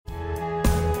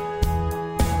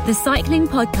the cycling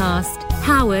podcast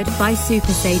powered by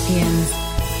Super Sapiens.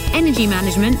 Energy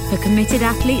management for committed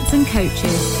athletes and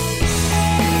coaches.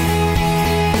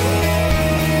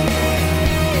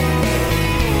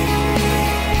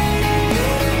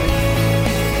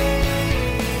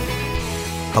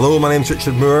 Hello, my name's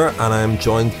Richard Moore, and I'm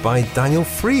joined by Daniele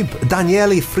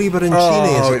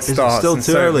Frieberancini. Is it still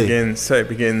too early? So it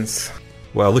begins.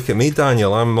 Well, look at me,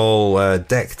 Daniel. I'm all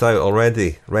decked out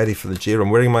already, ready for the Giro. I'm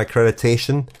wearing my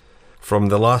accreditation from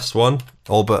the last one,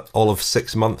 all of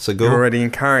 6 months ago. You're already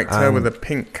in character with a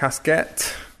pink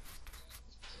casquette.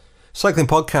 Cycling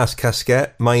podcast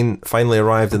casquette. Mine finally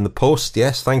arrived in the post.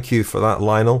 Yes, thank you for that,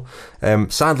 Lionel.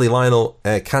 Sadly, Lionel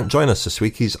can't join us this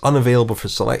week. He's unavailable for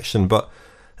selection, but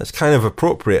it's kind of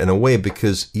appropriate in a way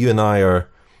because you and I are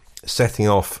setting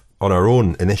off on our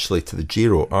own initially to the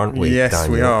Giro, aren't we? Yes,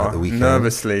 Daniel, we are. At the weekend?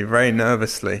 Nervously, very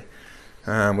nervously.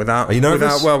 Are you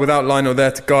nervous? Without Lionel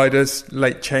there to guide us.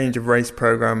 Late change of race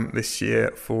programme this year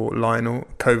for Lionel.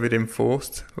 COVID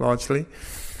enforced, largely.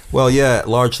 Well, yeah,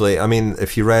 largely. I mean,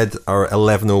 if you read our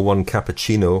 1101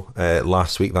 Cappuccino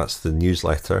last week, that's the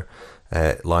newsletter.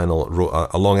 Lionel wrote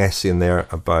a long essay in there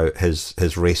about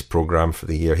his race programme for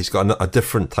the year. He's got a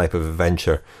different type of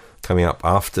adventure coming up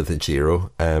after the Giro.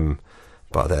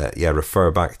 Refer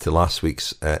back to last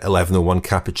week's 1101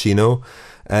 Cappuccino.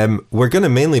 We're going to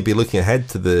mainly be looking ahead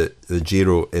to the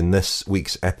Giro in this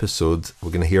week's episode.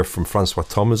 We're going to hear from Francois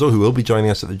Tomaso, who will be joining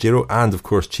us at the Giro, and of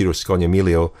course Ciro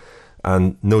Scognamiglio.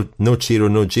 And no Ciro,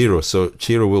 no Giro. So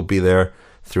Ciro will be there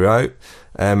throughout.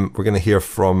 We're going to hear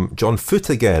from John Foot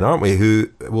again, aren't we? Who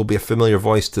will be a familiar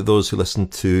voice to those who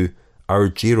listened to our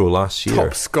Giro last year.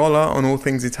 Top scholar on all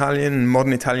things Italian and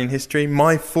modern Italian history.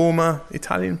 My former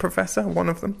Italian professor, one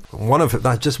of them.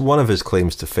 Just one of his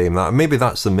claims to fame. Maybe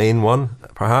that's the main one,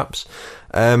 perhaps.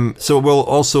 So we'll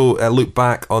also look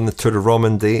back on the Tour de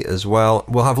Romandie as well.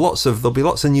 There'll be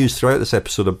lots of news throughout this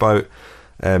episode about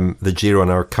the Giro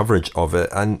and our coverage of it.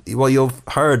 And well, you've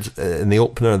heard in the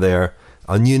opener there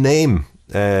a new name.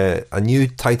 A new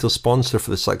title sponsor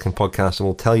for the cycling podcast, and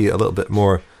we'll tell you a little bit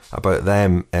more about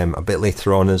them a bit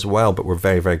later on as well. But we're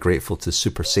very, very grateful to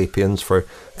Super Sapiens for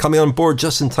coming on board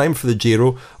just in time for the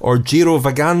Giro, or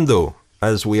Girovagando,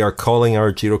 as we are calling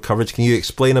our Giro coverage. Can you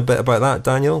explain a bit about that,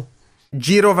 Daniel?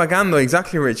 Girovagando,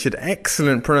 exactly, Richard.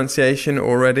 Excellent pronunciation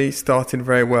already. Started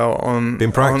very well on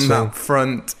that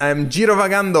front.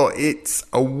 Girovagando, it's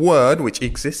a word which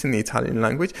exists in the Italian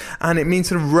language, and it means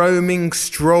sort of roaming,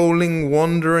 strolling,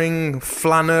 wandering,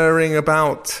 flaneuring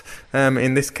about.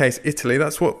 In this case, Italy.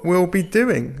 That's what we'll be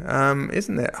doing,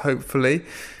 isn't it? Hopefully,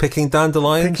 picking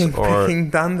dandelions. Picking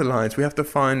dandelions. We have to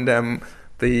find there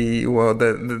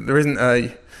isn't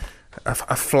a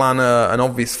flanner, an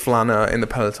obvious flanner in the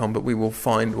peloton, but we will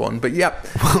find one. But yeah,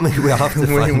 we'll have to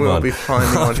find we will be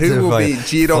finding one. Who will be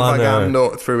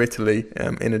Girovagando through Italy?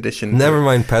 In addition, never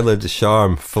mind Pedler de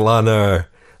Charme, flanner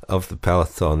of the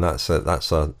peloton. That's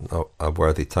a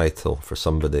worthy title for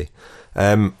somebody.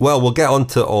 We'll get on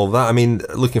to all that. I mean,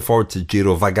 looking forward to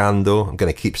Girovagando. I'm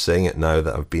going to keep saying it now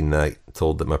that I've been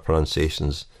told that my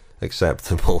pronunciation's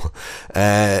acceptable.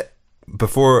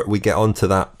 Before we get on to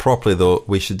that properly, though,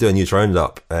 we should do a news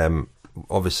roundup.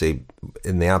 Obviously,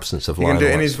 in the absence of Lionel, you going to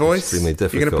do it in his voice? Extremely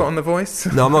difficult. You're going to put on the voice?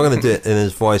 No, I'm not going to do it in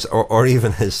his voice or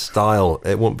even his style.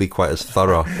 It won't be quite as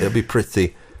thorough. It'll be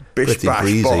pretty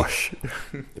breezy. Bosh.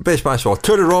 Bish bash bosh.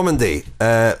 Tour de Romandie,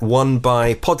 won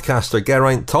by podcaster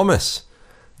Geraint Thomas.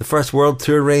 The first World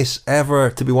Tour race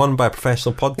ever to be won by a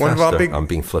professional podcaster. I'm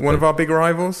being flippant. One of our big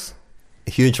rivals?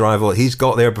 Huge rival. He's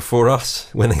got there before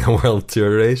us, winning a World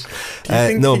Tour race.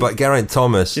 But Geraint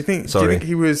Thomas. Do you think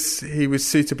he was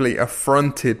suitably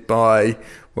affronted by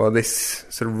this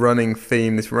sort of running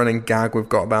theme, this running gag we've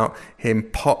got about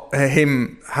him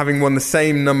having won the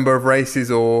same number of races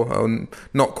or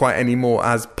not quite anymore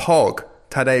as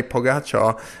Tadej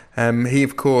Pogacar? He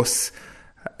of course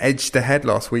edged ahead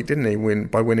last week, didn't he?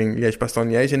 By winning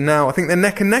Liège-Bastogne-Liège, and now I think they're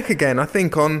neck and neck again. I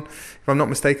think if I'm not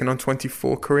mistaken, on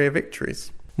 24 career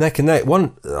victories. Neck and neck.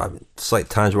 One slight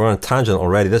tangent. We're on a tangent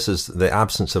already. This is the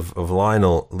absence of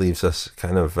Lionel leaves us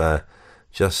kind of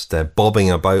just bobbing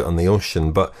about on the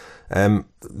ocean. But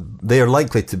they are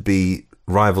likely to be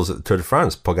rivals at the Tour de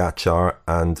France, Pogacar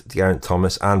and Geraint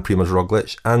Thomas and Primož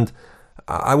Roglič. And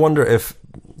I wonder if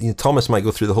Thomas might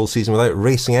go through the whole season without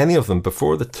racing any of them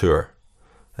before the Tour.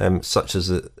 Such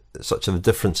are the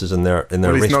differences in their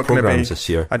race programs this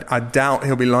year. I doubt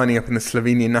he'll be lining up in the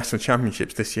Slovenian National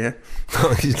Championships this year.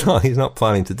 No, he's not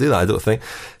planning to do that, I don't think.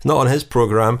 It's not on his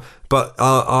programme. But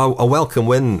a welcome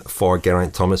win for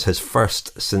Geraint Thomas, his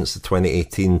first since the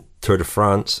 2018 Tour de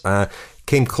France.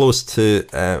 Came close to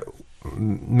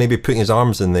maybe putting his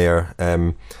arms in there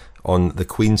on the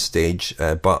Queen stage,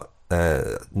 but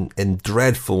in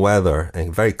dreadful weather,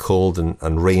 very cold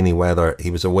and rainy weather.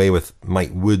 He was away with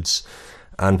Mike Woods,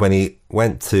 and when he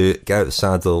went to get out the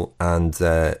saddle and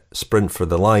sprint for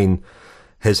the line,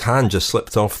 his hand just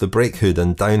slipped off the brake hood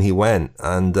and down he went.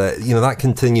 And, that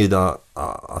continued a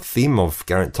theme of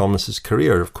Geraint Thomas's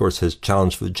career. Of course, his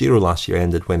challenge for the Giro last year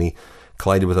ended when he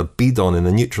collided with a bidon in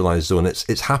the neutralised zone.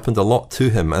 It's happened a lot to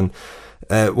him. And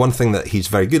one thing that he's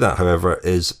very good at, however,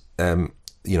 is,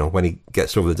 when he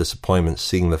gets over the disappointment,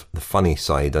 seeing the funny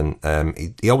side.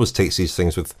 And he always takes these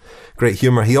things with great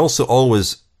humour. He also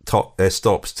always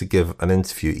stops to give an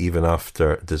interview even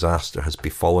after disaster has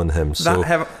befallen him.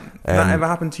 That ever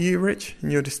happened to you, Rich,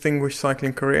 in your distinguished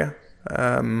cycling career?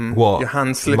 What? Your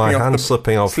hand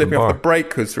slipping off the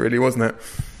brake hoods, really, wasn't it?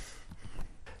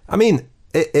 I mean,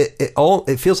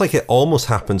 it feels like it almost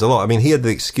happens a lot. I mean, he had the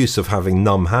excuse of having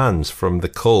numb hands from the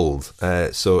cold,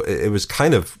 so it was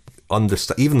kind of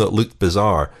even though it looked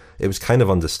bizarre, it was kind of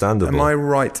understandable. Am I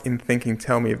right in thinking,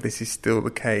 tell me if this is still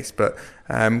the case, but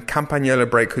Campagnolo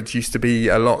brake hoods used to be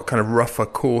a lot kind of rougher,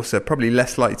 coarser, probably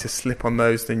less likely to slip on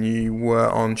those than you were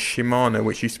on Shimano,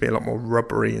 which used to be a lot more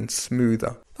rubbery and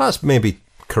smoother. That's maybe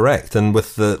correct, and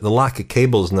with the lack of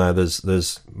cables now,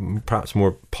 there's perhaps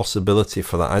more possibility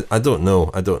for that. I don't know,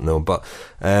 but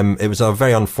it was a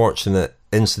very unfortunate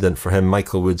incident for him.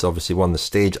 Michael Woods obviously won the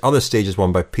stage. Other stages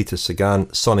won by Peter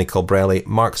Sagan, Sonny Colbrelli,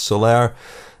 Marc Soler.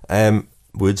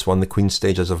 Woods won the Queen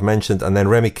stage, as I've mentioned, and then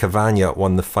Remy Cavagna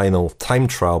won the final time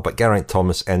trial, but Geraint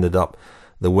Thomas ended up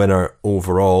the winner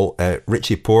overall.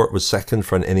 Richie Porte was second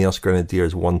for an Ineos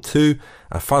Grenadiers 1-2.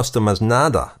 Fausto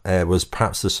Masnada was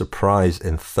perhaps the surprise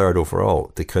in third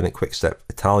overall. The Koenig Quick-Step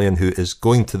Italian, who is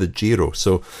going to the Giro,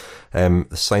 so the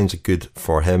signs are good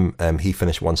for him. He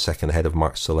finished 1 second ahead of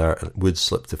Marc Soler, and Woods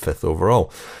slipped to fifth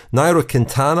overall. Nairo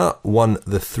Quintana won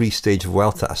the 3-stage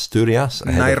Vuelta a Asturias.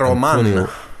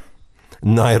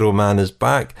 Nairo Man is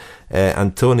back.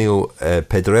 Antonio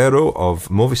Pedrero of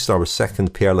Movistar was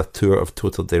second. Pierre Latour of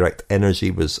Total Direct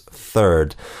Energy was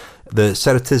third. The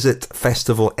Ceratizit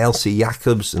Festival Elsie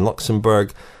Jacobs in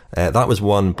Luxembourg, that was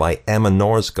won by Emma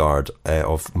Norsgaard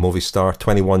of Movistar,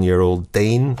 21-year-old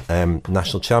Dane,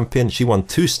 national champion. She won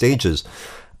 2 stages,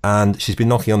 and she's been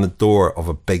knocking on the door of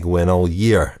a big win all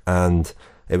year, and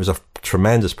it was a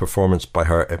tremendous performance by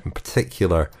her, in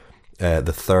particular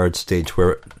the third stage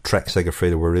where Trek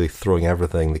Segafredo were really throwing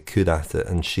everything they could at it,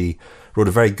 and she rode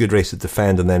a very good race to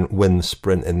defend and then win the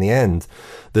sprint in the end.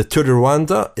 The Tour de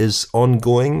Rwanda is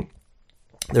ongoing.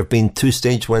 There have been 2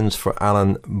 stage wins for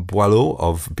Alain Boileau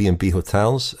of B&B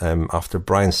Hotels after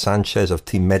Brian Sanchez of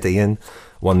Team Medellin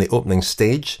won the opening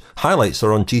stage. Highlights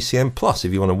are on GCN Plus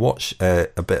if you want to watch a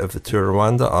bit of the Tour de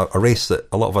Rwanda, a race that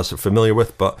a lot of us are familiar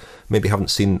with but maybe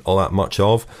haven't seen all that much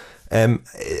of.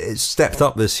 It's stepped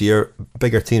up this year.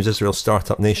 Bigger teams, Israel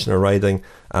Startup Nation are riding,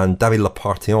 and David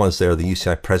Lapartillon is there, the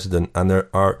UCI president, and there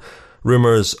are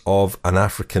rumours of an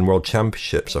African World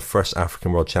Championships, a first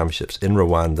African World Championships in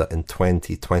Rwanda in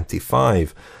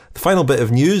 2025. The final bit of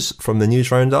news from the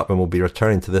news roundup, and we'll be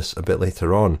returning to this a bit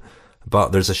later on,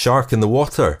 but there's a shark in the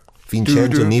water.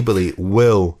 Vincenzo Nibali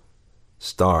will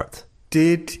start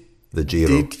the Giro.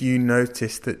 Did you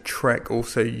notice that Trek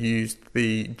also used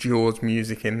the Jaws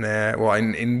music in there? Well,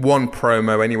 in one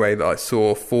promo anyway that I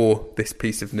saw for this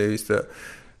piece of news, that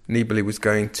Nibali was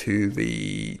going to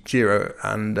the Giro,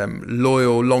 and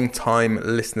loyal, long-time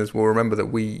listeners will remember that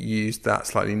we used that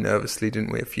slightly nervously,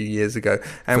 didn't we, a few years ago?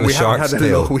 And we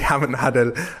haven't had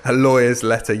a lawyer's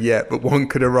letter yet, but one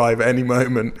could arrive at any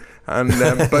moment, and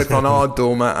both on our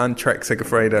doormat and Trek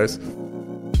Segafredo's.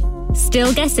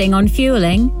 Still guessing on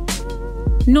fueling?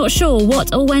 Not sure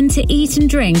what or when to eat and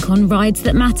drink on rides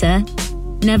that matter?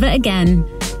 Never again.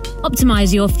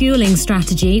 Optimize your fueling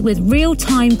strategy with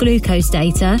real-time glucose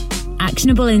data,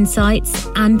 actionable insights,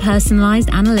 and personalized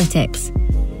analytics.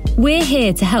 We're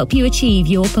here to help you achieve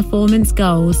your performance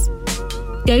goals.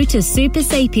 Go to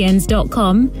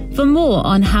supersapiens.com for more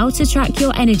on how to track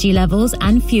your energy levels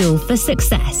and fuel for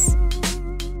success.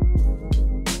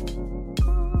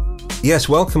 Yes,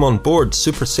 welcome on board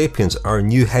Super Sapiens, our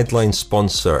new headline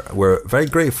sponsor. We're very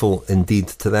grateful indeed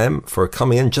to them for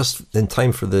coming in just in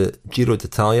time for the Giro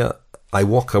d'Italia.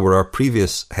 Iwaka were our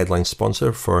previous headline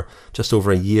sponsor for just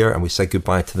over a year, and we said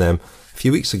goodbye to them a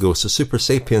few weeks ago. So Super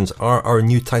Sapiens are our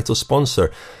new title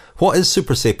sponsor. What is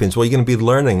Super Sapiens? Well, you're going to be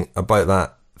learning about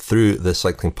that through the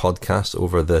cycling podcast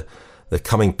over the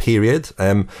coming period.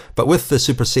 But with the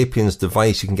Super Sapiens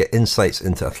device, you can get insights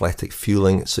into athletic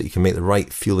fueling so you can make the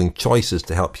right fueling choices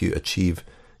to help you achieve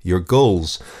your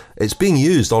goals. It's being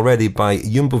used already by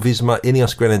Jumbo-Visma,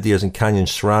 Ineos Grenadiers and Canyon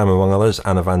SRAM, among others.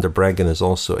 Anna van der Breggen is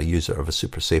also a user of a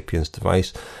Super Sapiens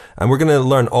device. And we're going to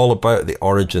learn all about the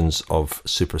origins of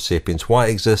Super Sapiens, why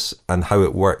it exists and how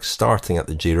it works, starting at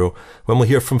the Giro, when we'll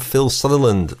hear from Phil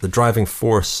Sutherland, the driving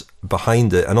force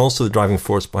behind it, and also the driving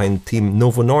force behind Team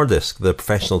Novo Nordisk, the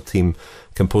professional team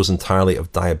composed entirely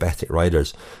of diabetic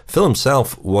riders. Phil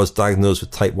himself was diagnosed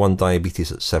with type 1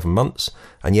 diabetes at 7 months,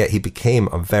 and yet he became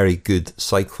a very good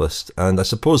cyclist. And I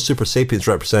suppose Super Sapiens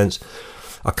represents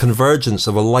a convergence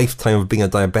of a lifetime of being a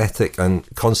diabetic and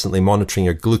constantly monitoring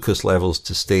your glucose levels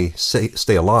to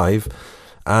stay alive,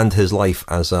 and his life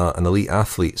as an elite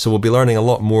athlete. So we'll be learning a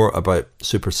lot more about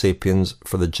Super Sapiens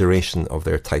for the duration of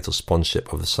their title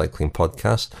sponsorship of the Cycling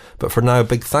Podcast. But for now,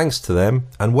 big thanks to them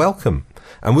and welcome.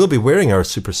 And we'll be wearing our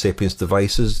Super Sapiens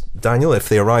devices, Daniel, if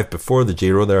they arrive before the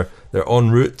Giro. They're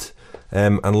en route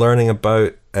and learning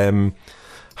about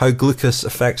how glucose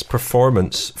affects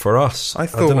performance for us. I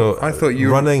thought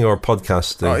you running or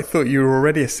podcasting. I thought you were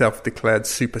already a self-declared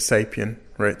Super Sapien,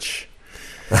 Rich.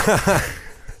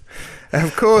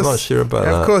 Of course, I'm not sure about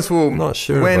that. Of course, well, not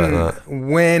sure about that.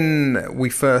 When we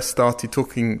first started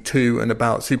talking to and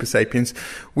about Super Sapiens,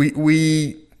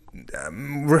 we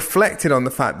reflected on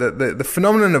the fact that the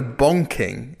phenomenon of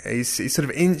bonking is sort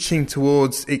of inching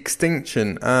towards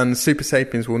extinction, and Super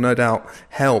Sapiens will no doubt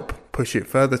help push it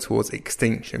further towards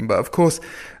extinction. But of course,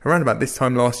 around about this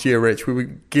time last year, Rich, we were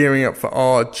gearing up for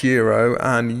our Giro,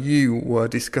 and you were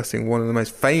discussing one of the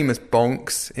most famous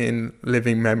bonks in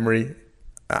living memory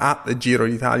at the Giro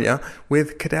d'Italia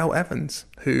with Cadel Evans,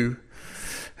 who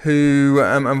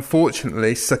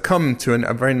unfortunately succumbed to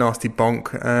a very nasty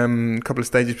bonk a couple of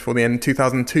stages before the end,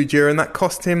 2002 Giro, and that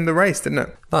cost him the race, didn't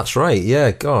it? That's right,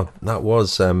 yeah, God, that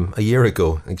was a year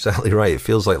ago, exactly right. It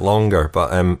feels like longer,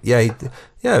 but it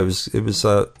was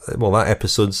well, that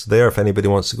episode's there if anybody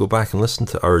wants to go back and listen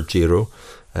to our Giro,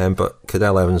 but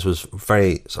Cadel Evans was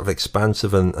very sort of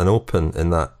expansive and open in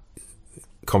that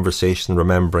conversation,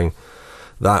 remembering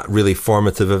that really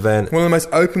formative event. One of the most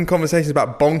open conversations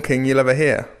about bonking you'll ever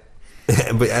hear.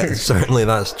 But certainly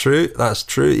that's true,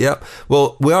 yep.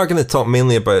 Well, we are going to talk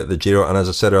mainly about the Giro, and as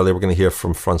I said earlier, we're going to hear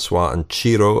from Francois and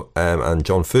Ciro and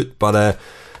John Foot. But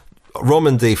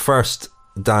Romandy first,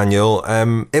 Daniel.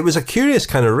 It was a curious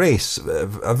kind of race,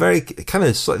 a very kind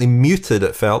of slightly muted,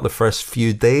 it felt, the first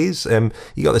few days.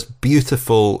 You got this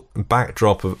beautiful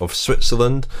backdrop of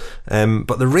Switzerland,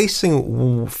 but the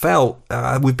racing felt,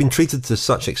 we've been treated to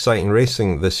such exciting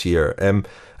racing this year, and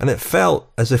it felt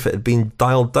as if it had been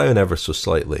dialed down ever so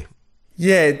slightly.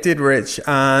 Yeah, it did, Rich.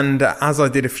 And as I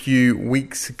did a few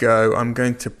weeks ago, I'm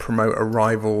going to promote a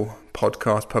rival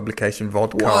podcast publication,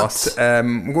 Vodcast.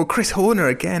 Well, Chris Horner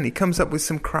again. He comes up with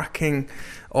some cracking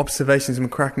observations, some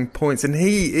cracking points, and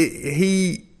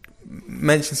he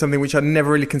mentioned something which I'd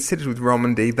never really considered with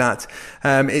Romandy, that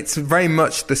it's very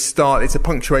much the start. It's a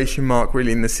punctuation mark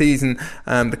really in the season.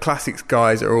 The classics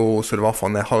guys are all sort of off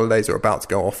on their holidays or about to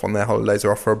go off on their holidays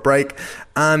or off for a break,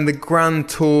 and the Grand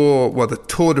Tour, well, the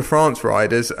Tour de France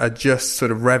riders are just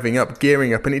sort of revving up,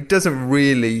 gearing up, and it doesn't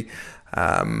really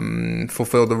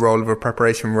fulfill the role of a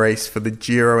preparation race for the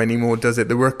Giro anymore, does it?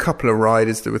 There were a couple of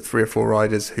riders, there were 3 or 4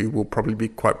 riders who will probably be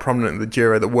quite prominent in the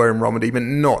Giro that were in Romandy, but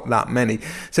not that many.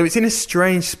 So it's in a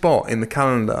strange spot in the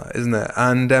calendar, isn't it?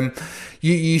 And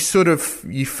you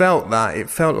felt that it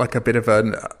felt like a bit of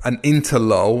an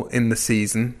interlull in the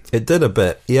season. It did a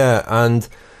bit, yeah, and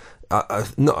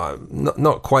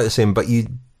not quite the same, but you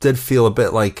did feel a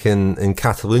bit like in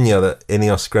Catalonia that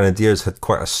Ineos Grenadiers had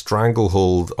quite a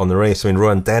stranglehold on the race. I mean,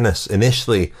 Rohan Dennis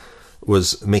initially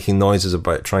was making noises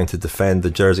about trying to defend the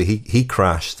jersey. He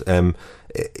crashed.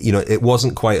 It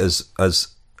wasn't quite as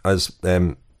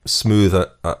smooth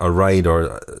a ride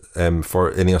or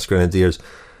for Ineos Grenadiers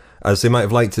as they might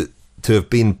have liked it to have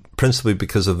been, principally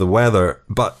because of the weather.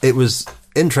 But it was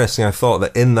interesting, I thought,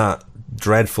 that in that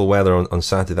dreadful weather on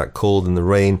Saturday, that cold and the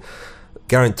rain,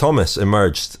 Geraint Thomas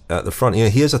emerged at the front. You know,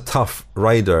 he is a tough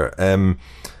rider,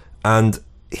 and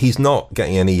he's not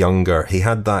getting any younger. He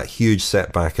had that huge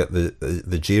setback at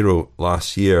the Giro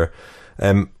last year,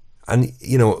 and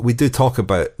you know, we do talk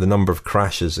about the number of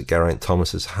crashes that Geraint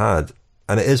Thomas has had,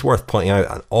 and it is worth pointing out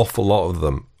an awful lot of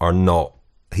them are not.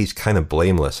 He's kind of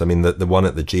blameless. I mean, the one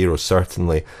at the Giro,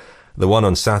 certainly. The one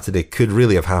on Saturday could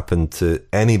really have happened to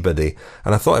anybody.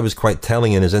 And I thought it was quite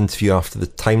telling in his interview after the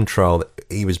time trial that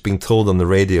he was being told on the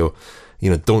radio, you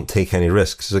know, don't take any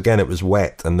risks. Because again, it was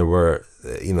wet and there were,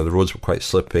 you know, the roads were quite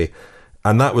slippy.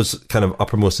 And that was kind of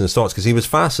uppermost in his thoughts because he was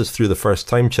fastest through the first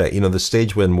time check. You know, the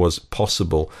stage win was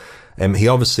possible. He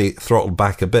obviously throttled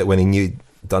back a bit when he knew he'd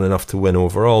done enough to win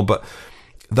overall. But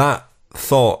that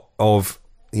thought of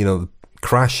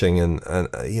crashing and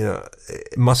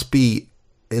it must be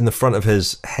in the front of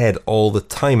his head all the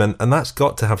time, and that's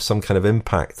got to have some kind of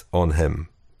impact on him.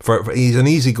 For he's an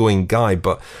easygoing guy,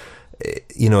 but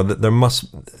that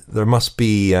there must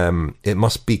be it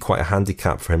must be quite a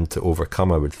handicap for him to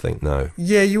overcome, I would think now.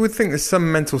 Yeah, you would think there's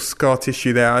some mental scar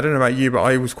tissue there. I don't know about you, but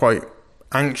I was quite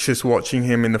anxious watching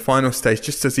him in the final stage,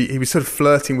 just as he was sort of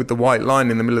flirting with the white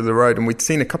line in the middle of the road, and we'd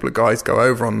seen a couple of guys go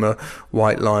over on the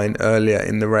white line earlier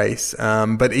in the race,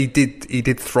 but he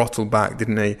did throttle back,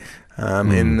 didn't he,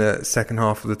 in the second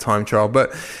half of the time trial.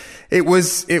 But it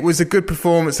was a good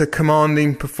performance, a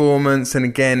commanding performance, and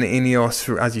again,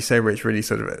 Ineos, as you say, Rich, really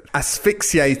sort of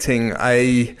asphyxiating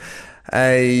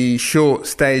a short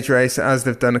stage race, as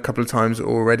they've done a couple of times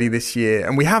already this year.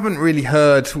 And we haven't really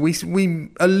heard, we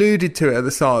alluded to it at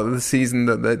the start of the season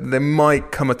that there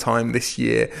might come a time this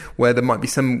year where there might be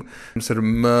some sort of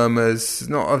murmurs,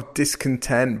 not of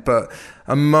discontent, but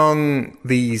among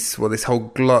this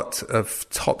whole glut of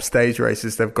top stage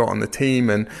races they've got on the team.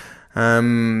 And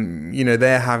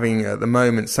they're having, at the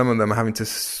moment, some of them are having to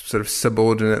sort of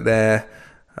subordinate their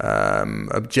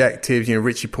objectives.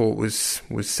 Richie Porte was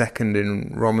second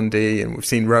in Romandy, and we've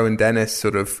seen Rowan Dennis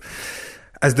sort of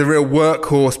as the real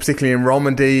workhorse, particularly in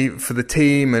Romandy for the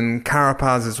team, and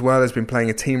Carapaz as well has been playing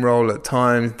a team role at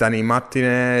times. Dani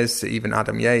Martinez, even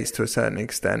Adam Yates to a certain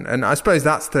extent, and I suppose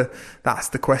that's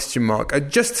the question mark.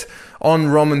 Just on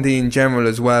Romandy in general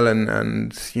as well,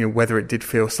 and whether it did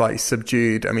feel slightly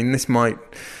subdued. I mean, this might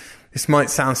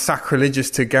sound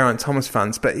sacrilegious to Geraint Thomas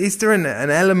fans, but is there an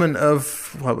element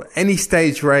of, well, any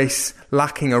stage race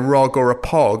lacking a ROG or a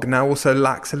POG now also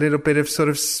lacks a little bit of sort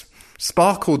of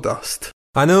sparkle dust?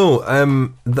 I know,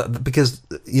 because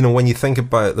when you think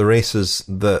about the races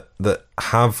that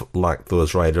have lacked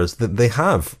those riders, that they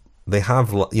have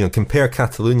compare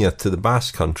Catalonia to the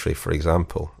Basque Country, for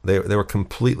example. They were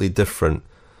completely different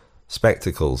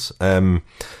spectacles.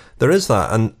 There is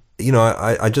that, and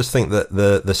I just think that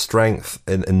the strength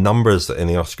in numbers that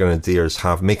Ineos Grenadiers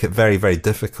have make it very, very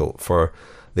difficult for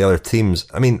the other teams.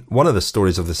 I mean, one of the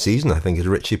stories of the season, I think, is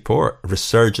Richie Porte,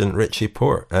 resurgent Richie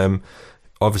Porte.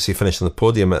 Obviously finished on the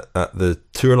podium at the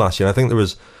Tour last year. I think there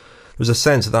was a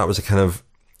sense that was a kind of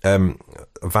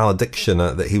a valediction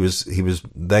that he was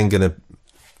then going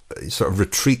to sort of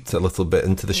retreat a little bit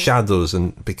into the shadows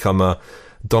and become a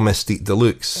domestique de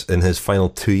luxe in his final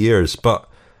 2 years. But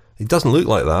it doesn't look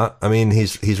like that. I mean,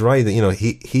 he's riding.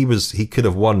 He could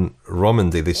have won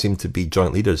Romandy. They seem to be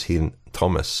joint leaders, he and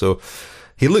Thomas. So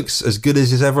he looks as good as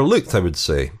he's ever looked, I would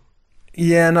say.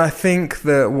 Yeah, and I think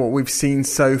that what we've seen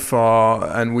so far,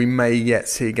 and we may yet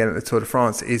see again at the Tour de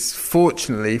France, is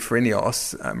fortunately for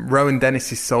Ineos, Rowan Dennis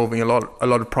is solving a lot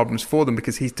of problems for them,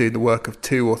 because he's doing the work of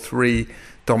 2 or 3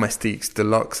 domestiques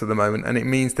deluxe at the moment, and it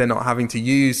means they're not having to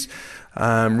use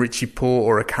Richie Porte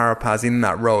or a Carapaz in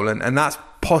that role, and that's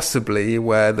possibly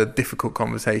where the difficult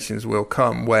conversations will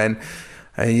come when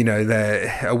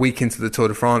they're a week into the Tour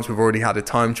de France. We've already had a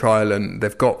time trial, and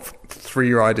they've got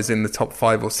 3 riders in the top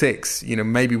 5 or 6.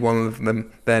 Maybe one of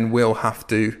them then will have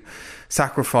to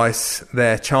sacrifice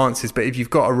their chances. But if you've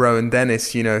got a Rowan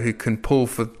Dennis, who can pull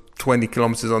for 20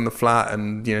 kilometres on the flat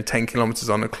and 10 kilometres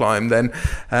on a climb, then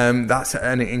that's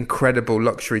an incredible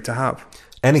luxury to have.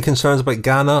 Any concerns about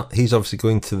Ghana? He's obviously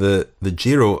going to the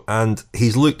Giro, and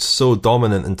he's looked so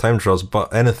dominant in time trials,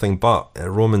 but anything but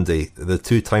Romandy, the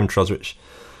 2 time trials, which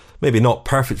maybe not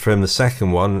perfect for him, the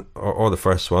second one or the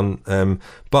first one,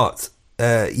 but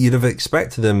you'd have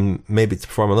expected him maybe to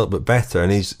perform a little bit better,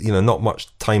 and he's not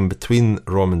much time between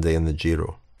Romandy and the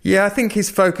Giro. Yeah, I think his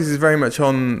focus is very much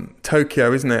on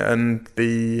Tokyo, isn't it, and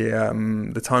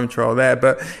the time trial there.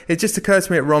 But it just occurred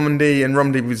to me at Romandy, and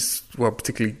Romandy was, well,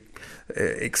 particularly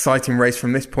exciting race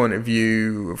from this point of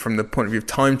view, from the point of view of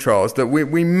time trials, that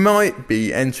we might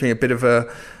be entering a bit of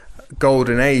a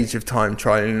golden age of time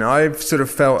trialing. I've sort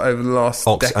of felt over the last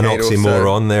decade an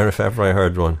oxymoron or so, there, if ever I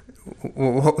heard one.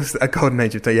 What was a golden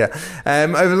age of time? Yeah,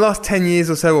 over the last 10 years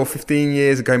or so, or 15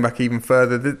 years, going back even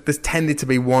further, there's tended to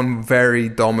be one very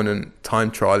dominant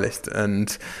time trialist,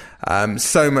 and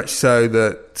so much so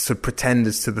that sort of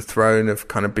pretenders to the throne have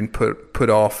kind of been put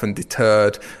off and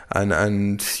deterred,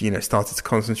 and started to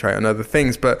concentrate on other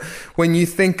things. But when you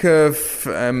think of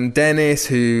Dennis,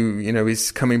 who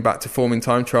is coming back to form in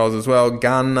time trials as well,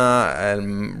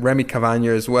 Ghana, Remy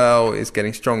Cavagna as well is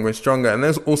getting stronger and stronger, and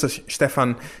there's also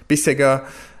Stefan Bissegger,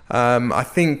 I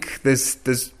think there's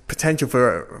potential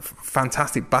for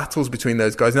fantastic battles between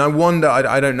those guys. And I wonder,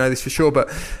 I don't know this for sure, but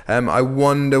I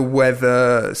wonder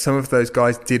whether some of those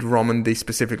guys did Romandy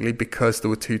specifically because there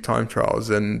were 2 time trials.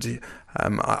 And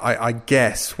I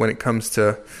guess when it comes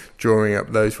to drawing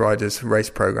up those riders' race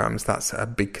programs, that's a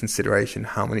big consideration,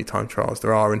 how many time trials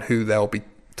there are and who they'll be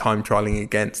time trialing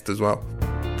against as well.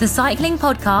 The Cycling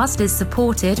Podcast is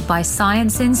supported by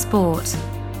Science in Sport.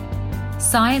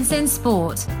 Science in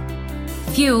Sport.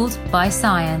 Fueled by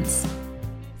science.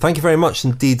 Thank you very much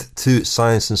indeed to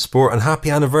Science in Sport, and happy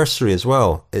anniversary as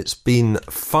well. It's been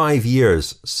 5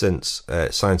 years since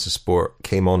Science in Sport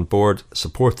came on board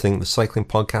supporting the Cycling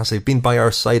Podcast. They've been by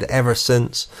our side ever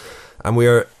since, and we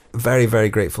are very, very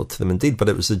grateful to them indeed. But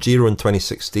it was the Giro in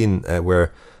 2016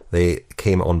 where they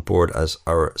came on board as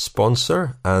our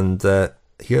sponsor, and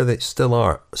here they still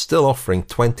are, still offering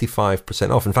 25%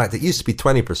 off. In fact, it used to be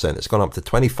 20%. It's gone up to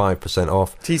 25%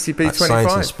 off. TCP at 25.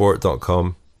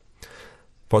 scienceandsport.com.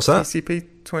 What's that?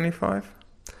 TCP 25?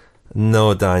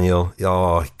 No, Daniel.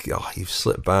 Oh, you've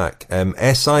slipped back.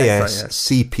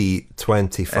 SISCP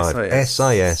 25.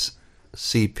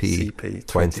 SISCP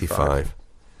 25.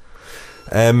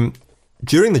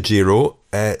 During the Giro,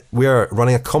 we are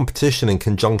running a competition in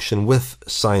conjunction with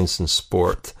Science and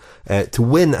Sport to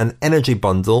win an energy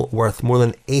bundle worth more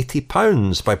than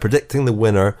 £80 by predicting the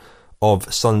winner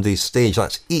of Sunday's stage.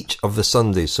 That's each of the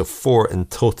Sundays, so 4 in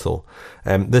total.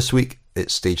 This week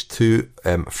it's stage 2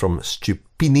 from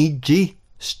Stupinigi.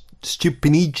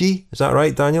 Stupinigi, is that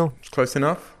right, Daniel? It's close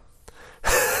enough.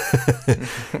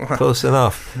 Close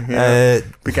enough.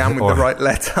 Began with the right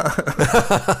letter.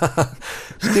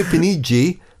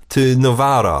 Stupinigi to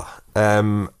Novara.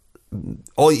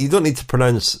 You don't need to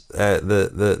pronounce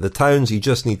the towns, you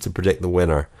just need to predict the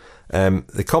winner.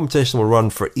 The competition will run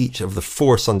for each of the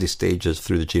 4 Sunday stages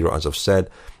through the Giro, as I've said.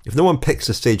 If no one picks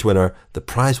the stage winner, the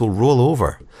prize will roll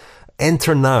over.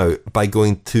 Enter now by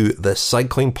going to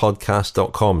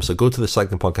thecyclingpodcast.com. So go to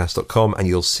thecyclingpodcast.com and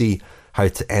you'll see how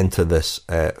to enter this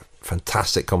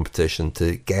fantastic competition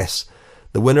to guess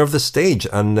the winner of the stage.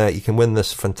 And you can win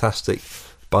this fantastic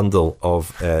bundle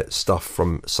of stuff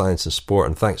from Science and Sport.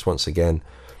 And thanks once again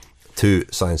to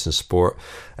Science and Sport.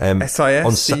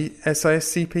 SISCP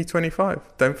 25.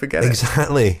 Don't forget it.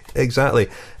 Exactly.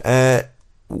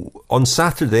 On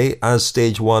Saturday, as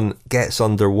stage 1 gets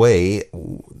underway,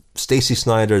 Stacey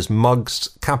Snyder's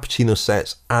mugs, cappuccino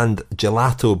sets and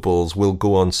gelato bowls will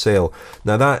go on sale.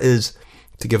 Now that is,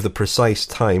 to give the precise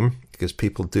time, because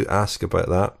people do ask about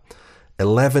that,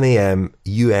 11 a.m.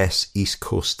 US East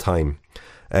Coast time.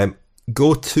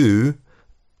 Go to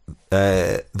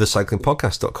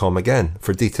thecyclingpodcast.com again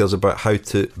for details about how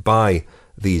to buy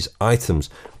these items.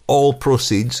 All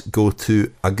proceeds go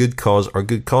to a good cause or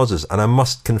good causes. And I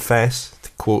must confess,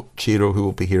 to quote Chiro, who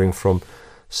we'll be hearing from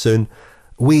soon,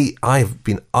 I've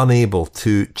been unable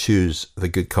to choose the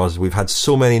good causes. We've had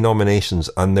so many nominations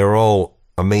and they're all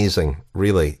amazing,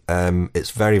 really.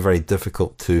 It's very, very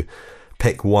difficult to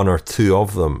pick 1 or 2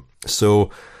 of them.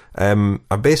 So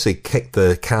I basically kicked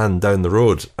the can down the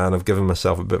road and I've given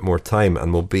myself a bit more time,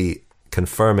 and will be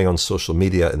confirming on social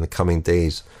media in the coming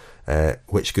days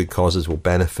which good causes will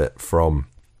benefit from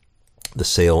the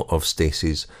sale of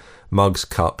Stacey's mugs,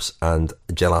 cups and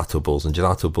gelato bowls. And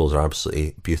gelato bowls are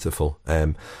absolutely beautiful.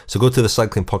 So go to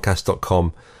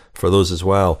thecyclingpodcast.com for those as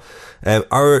well.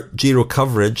 Our Giro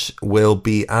coverage will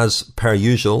be, as per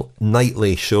usual,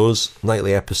 nightly shows,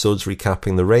 nightly episodes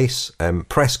recapping the race,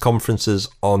 press conferences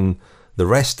on the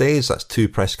rest days. That's 2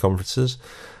 press conferences.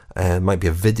 Might be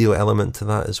a video element to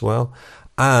that as well,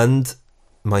 and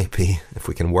might be, if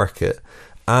we can work it,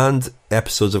 and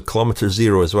episodes of Kilometre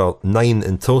Zero as well. 9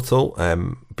 in total.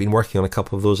 Been working on a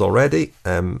couple of those already.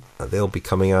 They'll be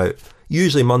coming out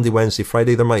usually Monday, Wednesday,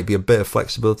 Friday. There might be a bit of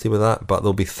flexibility with that, but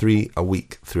there'll be 3 a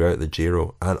week throughout the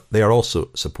Giro, and they are also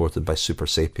supported by Super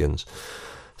Sapiens.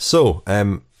 So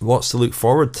lots to look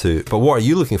forward to. But what are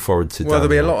you looking forward to, Well, Daniel?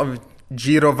 there'll be a lot of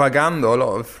Girovagando, a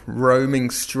lot of roaming,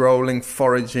 strolling,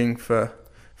 foraging for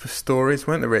stories,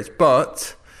 won't there, Rich?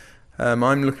 But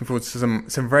I'm looking forward to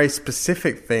some very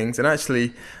specific things. And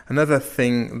actually, another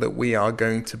thing that we are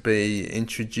going to be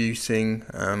introducing,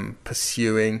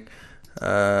 pursuing,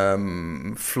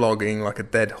 flogging like a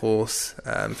dead horse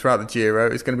throughout the Giro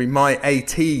is going to be my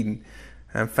 18.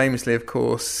 And famously, of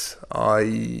course,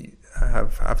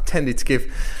 I've tended to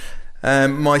give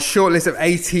My short list of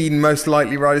 18 most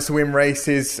likely riders to win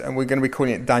races, and we're going to be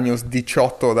calling it Daniel's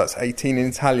 18, that's 18 in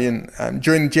Italian.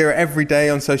 During the Giro every day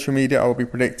on social media, I will be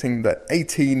predicting the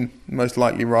 18 most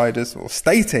likely riders, or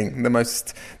stating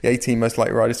the 18 most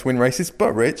likely riders to win races.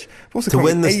 But Rich, also to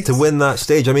win that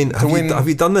stage. I mean, have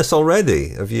you done this already?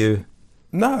 Have you?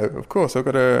 No, of course. I've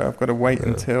got to wait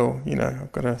until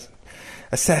I've got to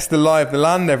assess the lie of the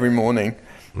land every morning.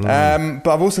 But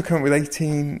I've also come up with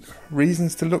 18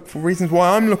 reasons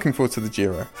why I'm looking forward to the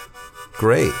Giro.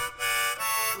 Great.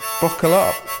 Buckle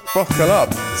up.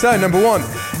 So, number 1,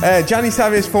 Gianni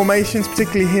Savio's formations,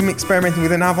 particularly him experimenting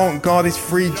with an avant-gardist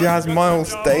free jazz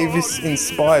Miles Davis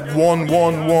inspired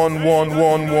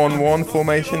 1-1-1-1-1-1-1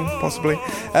 formation, possibly.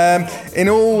 In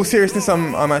all seriousness,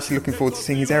 I'm actually looking forward to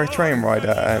seeing his Eritrean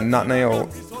rider, Nathaniel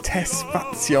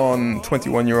Tesfatsion,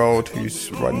 21-year-old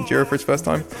who's riding Giro for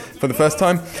the first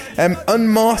time,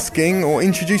 unmasking or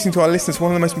introducing to our listeners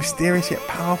one of the most mysterious yet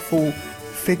powerful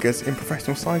figures in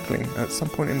professional cycling at some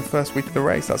point in the first week of the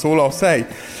race. That's all I'll say.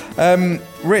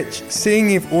 Rich,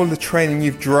 seeing if all the training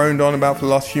you've droned on about for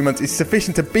the last few months is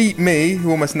sufficient to beat me,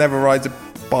 who almost never rides a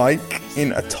bike,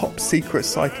 in a top secret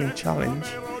cycling challenge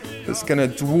that's going to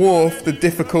dwarf the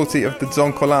difficulty of the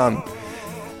Zoncolan.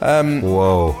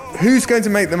 Whoa. Who's going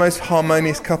to make the most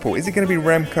harmonious couple? Is it going to be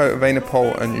Remco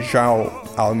Evenepoel and João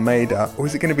Almeida, or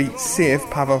is it going to be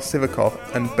Pavel Sivakov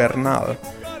and Bernal?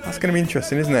 That's going to be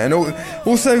interesting, isn't it? And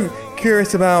also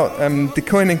curious about De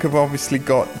Koninck have obviously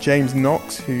got James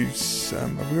Knox, who's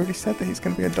have we already said that he's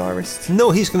going to be a diarist?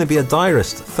 No, he's going to be a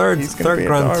diarist. Third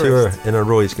Grand Tour in a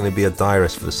row, he's going to be a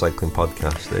diarist for the cycling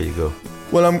podcast. There you go.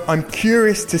 Well, I'm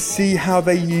curious to see how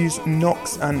they use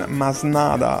Knox and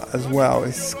Masnada as well.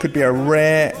 This could be a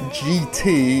rare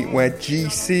GT where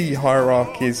GC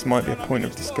hierarchies might be a point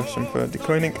of discussion for De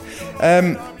Koninck.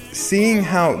 Seeing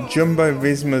how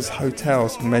Jumbo-Visma's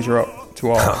hotels measure up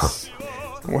to ours.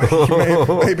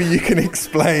 Maybe you can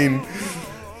explain.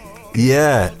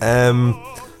 Yeah.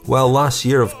 Well, last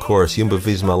year, of course,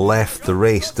 Jumbo-Visma left the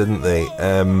race, didn't they?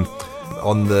 On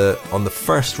the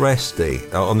first rest day,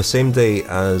 on the same day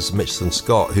as Michelin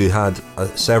Scott, who had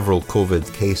several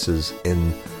COVID cases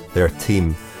in their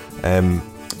team.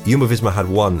 Jumbo-Visma had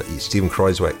one, Steven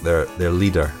Kruijswijk, their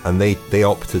leader, and they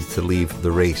opted to leave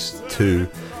the race too.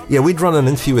 Yeah, we'd run an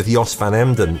interview with Jos van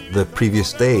Emden the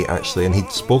previous day, actually, and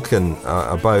he'd spoken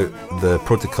about the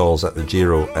protocols at the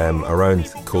Giro around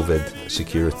COVID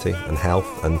security and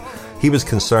health, and he was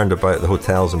concerned about the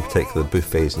hotels, in particular the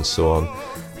buffets and so on.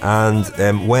 And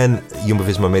when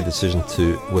Jumbo-Visma made the decision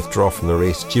to withdraw from the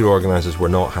race, Giro organisers were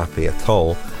not happy at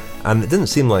all. And it didn't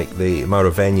seem like the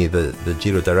Mauro Vegni, the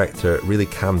Giro director, really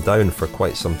calmed down for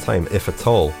quite some time, if at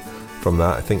all, from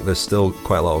that. I think there's still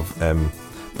quite a lot of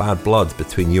bad blood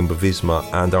between Jumbo-Visma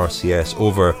and RCS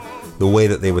over the way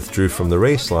that they withdrew from the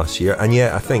race last year. And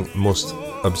yet I think most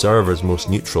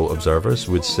neutral observers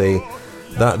would say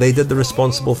that they did the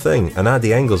responsible thing. And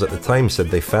Adi Engels at the time said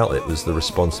they felt it was the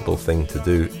responsible thing to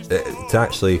do, to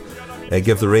actually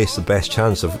give the race the best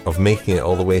chance of making it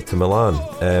all the way to Milan.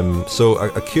 So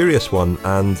a curious one.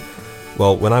 And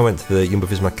well, when I went to the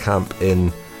Jumbo-Visma camp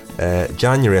in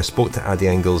January, I spoke to Adi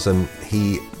Engels, and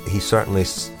he certainly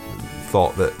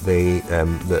thought that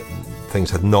that things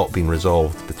had not been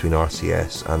resolved between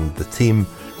RCS and the team,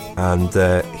 and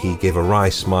he gave a wry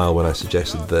smile when I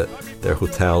suggested that their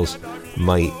hotels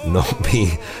might not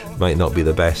be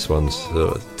the best ones.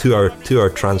 So 2 hour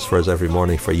transfers every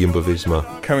morning for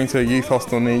Jumbo-Visma. Coming to a youth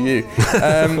hostel near you.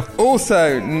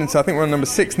 Also, so I think we're on number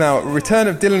 6 now. Return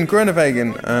of Dylan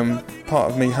Groenewegen.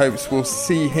 Part of me hopes we'll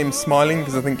see him smiling,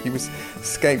 because I think he was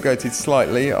scapegoated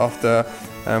slightly after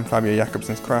Fabio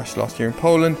Jakobsen's crash last year in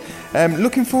Poland.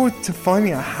 Looking forward to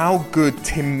finding out how good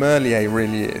Tim Merlier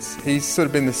really is. He's sort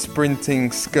of been the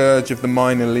sprinting scourge of the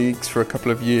minor leagues for a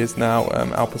couple of years now,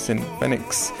 Alpecin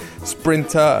Phoenix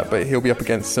sprinter, but he'll be up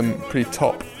against some pretty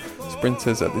top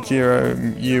sprinters at the Giro,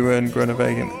 Ewan,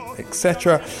 Groenewegen,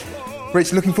 etc.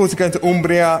 Rich, looking forward to going to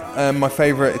Umbria, my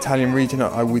favourite Italian region,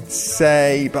 I would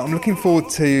say, but I'm looking forward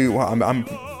to, well, I'm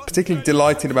particularly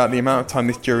delighted about the amount of time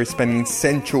this Giro is spending in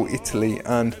central Italy,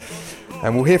 and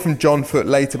we'll hear from John Foote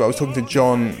later, but I was talking to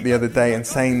John the other day and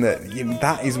saying that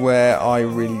that is where I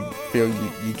really feel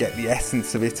you get the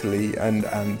essence of Italy, and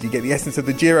you get the essence of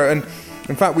the Giro. And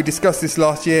in fact, we discussed this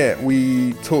last year.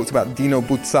 We talked about Dino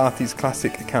Buzzati's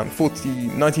classic account,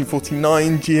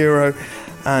 1949 Giro,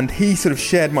 and he sort of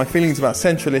shared my feelings about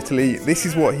central Italy. This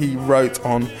is what he wrote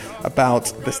on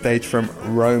about the stage from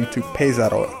Rome to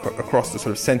Pesaro, across the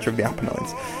sort of centre of the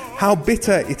Apennines. How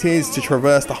bitter it is to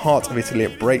traverse the heart of Italy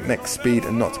at breakneck speed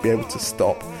and not to be able to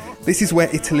stop. This is where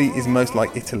Italy is most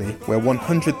like Italy, where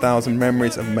 100,000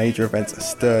 memories of major events are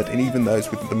stirred in even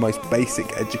those with the most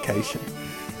basic education.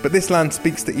 But this land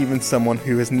speaks to even someone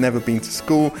who has never been to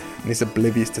school and is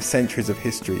oblivious to centuries of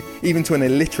history, even to an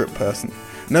illiterate person.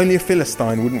 And only a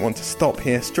Philistine wouldn't want to stop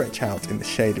here, stretch out in the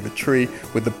shade of a tree,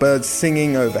 with the birds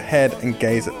singing overhead and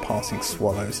gaze at passing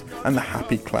swallows and the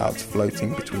happy clouds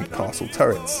floating between castle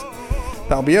turrets.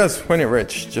 That'll be us, won't it,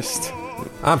 Rich? Just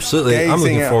absolutely. I'm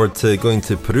looking forward to going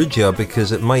to Perugia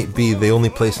because it might be the only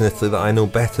place in Italy that I know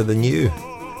better than you.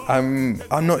 I'm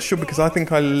not sure because I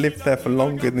think I lived there for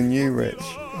longer than you, Rich.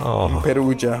 In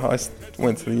Perugia. I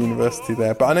went to the university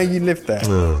there, but I know you lived there.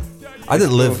 I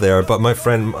didn't live there, but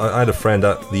I had a friend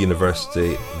at the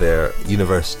university there,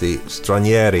 University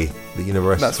Stranieri, the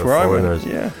University for Foreigners.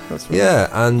 Yeah, that's right.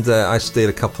 Yeah, and I stayed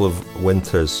a couple of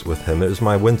winters with him. It was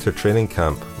my winter training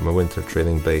camp, my winter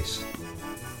training base.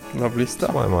 Lovely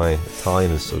stuff. That's why my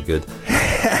Italian is so good.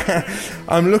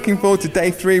 I'm looking forward to day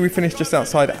 3. We finished just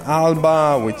outside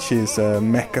Alba, which is a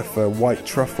mecca for white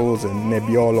truffles and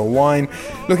Nebbiolo wine.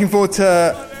 Looking forward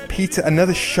to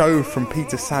another show from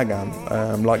Peter Sagan,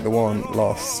 like the one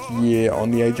last year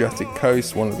on the Adriatic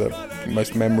coast, one of the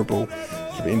most memorable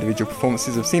sort of individual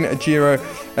performances I've seen at a Giro.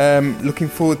 Looking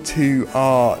forward to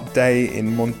our day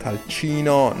in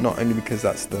Montalcino, not only because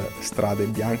that's the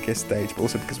Strade Bianche stage, but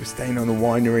also because we're staying on a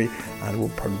winery and we'll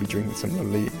probably be drinking some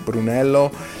lovely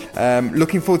Brunello.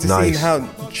 Looking forward to seeing how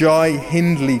Jai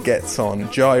Hindley gets on.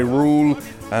 Jai Rule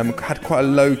had quite a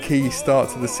low-key start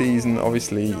to the season,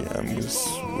 obviously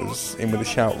was in with a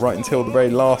shout right until the very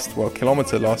last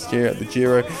kilometre last year at the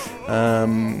Giro.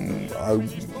 I'm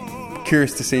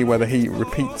curious to see whether he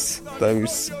repeats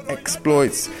those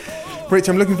exploits. Rich,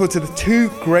 I'm looking forward to the 2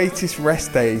 greatest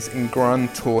rest days in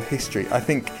Grand Tour history. I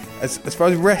think as far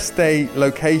as rest day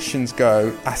locations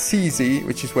go, Assisi,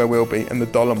 which is where we'll be, and the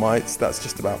Dolomites, that's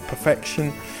just about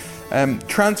perfection.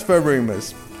 Transfer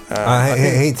rumours. I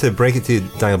hate to break it to you,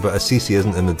 Daniel, but Assisi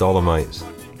isn't in the Dolomites.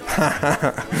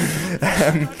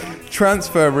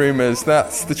 Transfer rumours.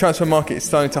 That's the transfer market is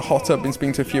starting to hot up. Been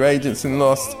speaking to a few agents in the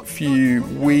last few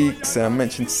weeks. I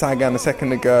mentioned Sagan a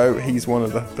second ago. He's one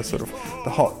of the sort of the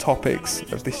hot topics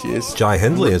of this year's. Jai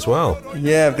Hindley as well.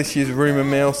 Yeah, of this year's rumour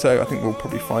mill. So I think we'll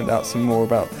probably find out some more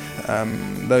about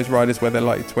those riders, where they're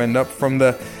likely to end up from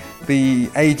the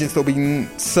agents that'll be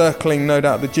circling, no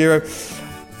doubt, the Giro.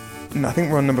 I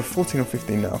think we're on number 14 or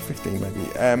 15 now, 15 maybe.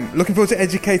 Looking forward to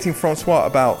educating Francois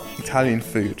about Italian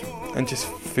food and just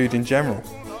food in general.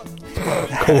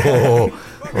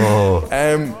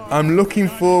 I'm looking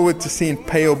forward to seeing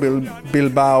Peo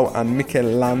Bilbao and Mikel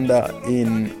Landa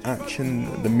in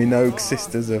action, the Minogue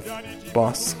sisters of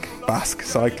Basque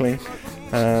cycling.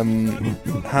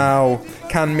 How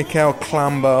can Mikel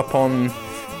clamber up on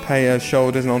Peo's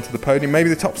shoulders and onto the podium? Maybe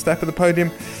the top step of the podium.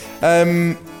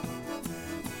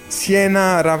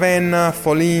 Siena, Ravenna,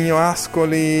 Foligno,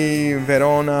 Ascoli,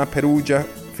 Verona, Perugia,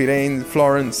 Firenze,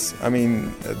 Florence. I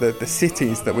mean, the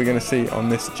cities that we're going to see on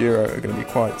this Giro are going to be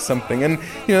quite something. And,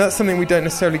 that's something we don't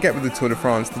necessarily get with the Tour de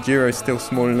France. The Giro is still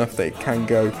small enough that it can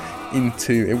go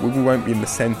into... we won't be in the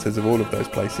centres of all of those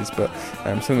places, but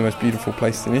some of the most beautiful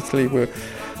places in Italy we're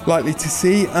likely to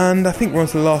see. And I think we're on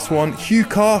to the last one. Hugh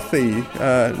Carthy,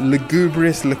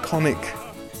 lugubrious, laconic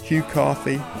Hugh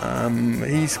Carthy.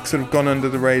 He's sort of gone under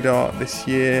the radar this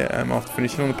year after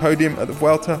finishing on the podium at the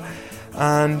Vuelta,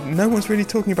 and no one's really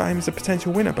talking about him as a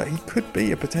potential winner, but he could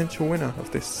be a potential winner of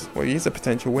this. Well, he is a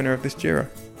potential winner of this Giro.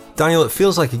 Daniel, it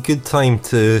feels like a good time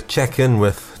to check in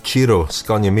with Ciro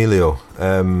Scognamiglio,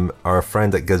 our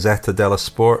friend at Gazzetta dello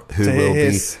Sport, who will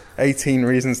be 18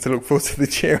 reasons to look forward to the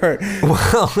Giro.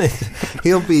 Well,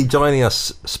 he'll be joining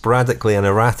us sporadically and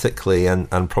erratically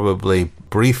and probably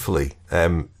briefly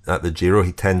at the Giro.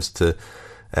 He tends to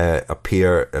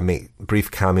appear and make brief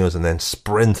cameos and then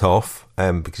sprint off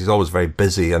because he's always very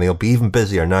busy, and he'll be even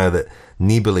busier now that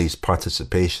Nibali's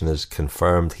participation is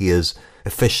confirmed. He is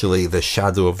officially the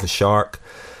shadow of the shark.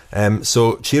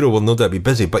 So Ciro will no doubt be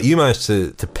busy, but you managed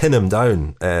to pin him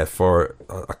down for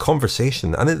a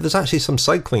conversation, and there's actually some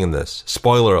cycling in this.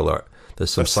 Spoiler alert,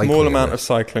 there's some cycling. A small amount of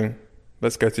cycling.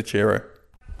 Let's go to Ciro.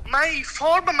 My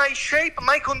form, my shape,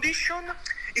 my condition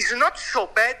is not so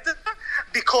bad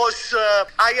because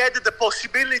I had the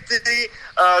possibility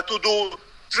to do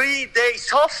 3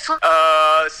 days off,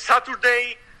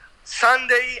 Saturday,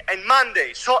 Sunday and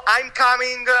Monday. So I'm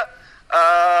coming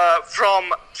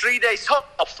from 3 days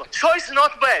off. So it's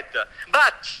not bad,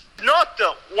 but not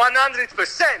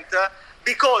 100%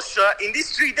 because in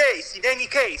these 3 days, in any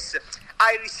case,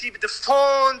 I received the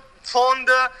fund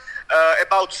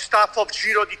about stuff of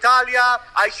Giro d'Italia.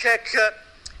 I check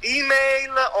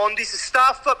email on this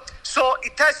stuff. So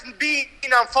it hasn't been,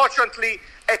 unfortunately,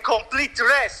 a complete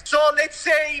rest. So let's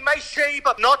say my shape,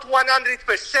 not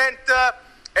 100%,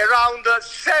 around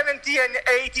 70 and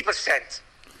 80%.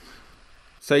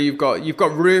 So you've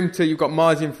got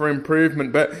margin for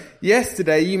improvement. But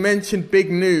yesterday you mentioned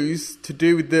big news to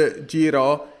do with the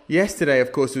Giro. Yesterday,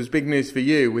 of course, was big news for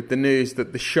you with the news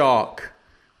that the Shark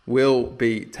will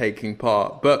be taking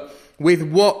part. But with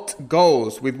what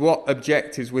goals, with what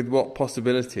objectives, with what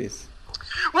possibilities?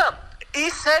 Well, he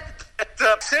said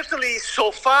that certainly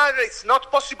so far it's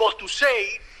not possible to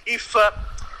say if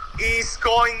he's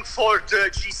going for the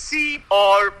GC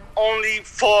or only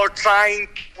for trying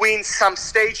to win some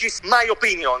stages. My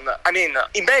opinion,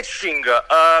 imagine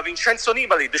Vincenzo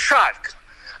Nibali, the Shark,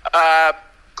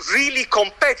 really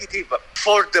competitive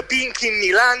for the pink in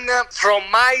Milan. From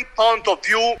my point of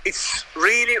view, it's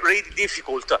really, really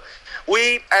difficult.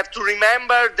 We have to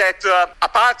remember that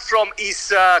apart from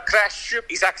his crash,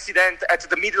 his accident at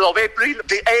the middle of April,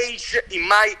 the age, in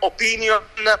my opinion,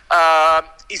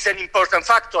 is an important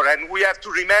factor. And we have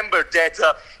to remember that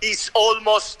he's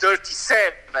almost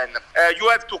 37. You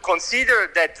have to consider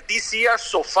that this year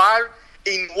so far,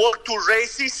 in World Tour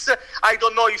races, I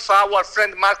don't know if our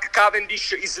friend Mark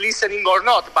Cavendish is listening or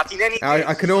not, but in any case,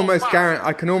 I can almost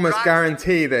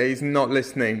guarantee that he's not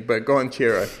listening. But go on,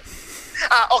 Ciro.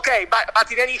 Okay,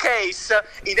 but in any case,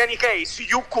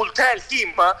 you could tell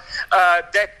him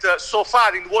that so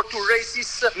far in World Tour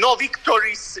races, no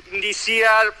victories in this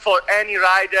year for any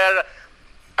rider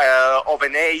of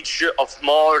an age of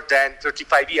more than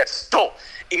 35 years. So,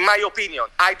 in my opinion,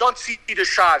 I don't see the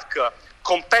Shark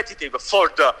competitive for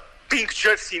the pink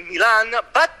jersey in Milan,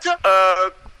 but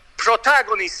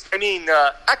protagonist,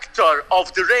 actor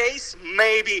of the race,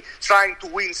 maybe trying to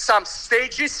win some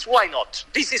stages, why not?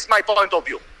 This is my point of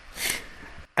view.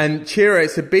 And Ciro,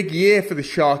 it's a big year for the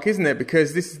Shark, isn't it?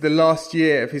 Because this is the last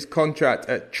year of his contract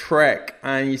at Trek,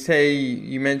 and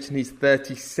you mentioned he's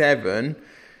 37.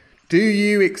 Do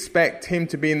you expect him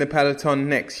to be in the peloton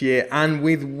next year, and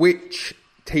with which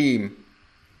team?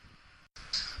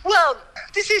 Well,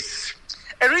 this is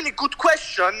a really good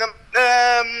question.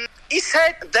 He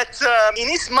said that in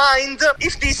his mind,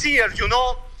 if this year,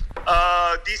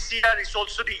 this year is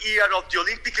also the year of the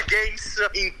Olympic Games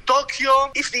in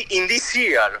Tokyo, if in this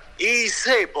year he is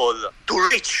able to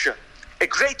reach a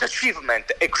great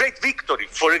achievement, a great victory,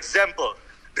 for example,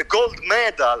 the gold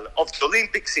medal of the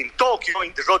Olympics in Tokyo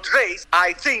in the road race,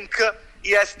 I think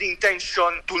he has the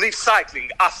intention to leave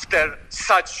cycling after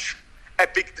such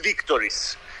epic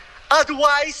victories.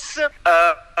 Otherwise,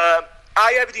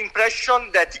 I have the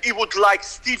impression that he would like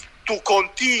still to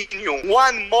continue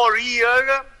one more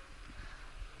year.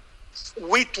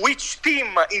 With which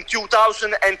team in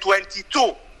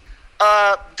 2022?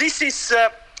 This is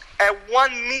a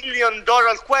 $1 million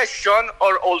question,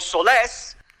 or also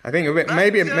less. I think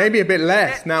maybe a bit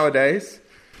less nowadays.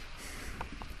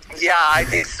 Yeah, I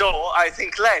think so. I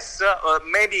think less.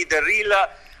 Maybe the real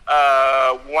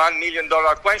 $1 million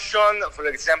question, for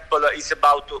example, is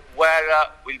about where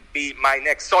will be my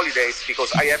next holidays,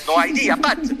 because I have no idea.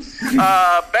 But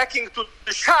backing to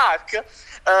the Shark,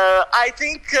 I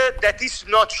think that is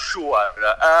not sure.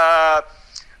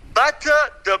 But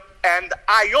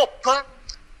I hope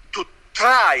to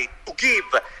try to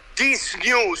give this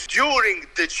news during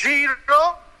the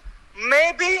Giro,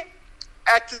 maybe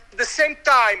at the same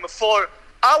time for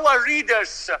our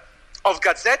readers of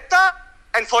Gazzetta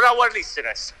and for our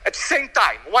listeners. At the same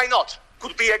time, why not?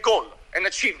 Could be a goal, an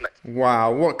achievement.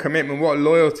 Wow, what commitment, what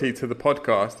loyalty to the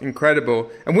podcast.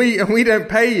 Incredible. And we don't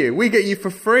pay you. We get you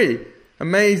for free.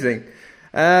 Amazing.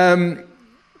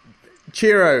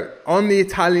 Ciro, on the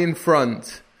Italian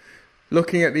front,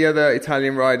 looking at the other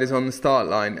Italian riders on the start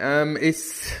line,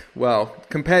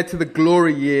 compared to the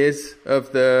glory years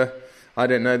of the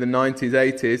 90s,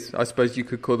 80s, I suppose you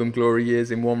could call them glory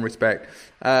years in one respect.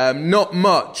 Not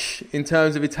much in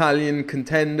terms of Italian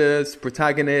contenders,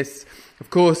 protagonists. Of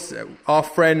course, our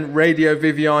friend Elia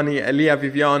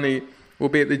Viviani, will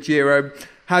be at the Giro.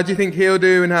 How do you think he'll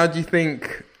do, and how do you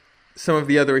think some of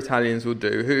the other Italians will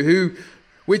do?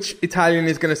 Which Italian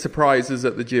is going to surprise us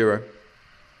at the Giro?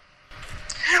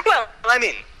 Well,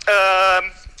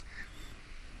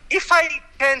 if I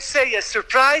can say a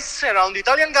surprise around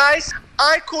Italian guys,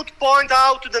 I could point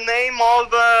out the name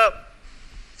of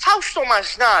Fausto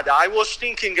Masnada. I was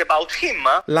thinking about him.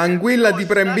 L'Anguilla di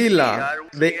Brembilla,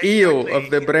 the eel of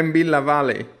the Brembilla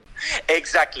Valley.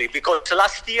 Exactly, because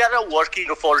last year,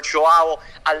 working for Joao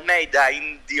Almeida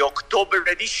in the October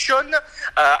edition,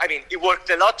 he worked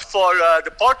a lot for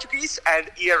the Portuguese, and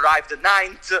he arrived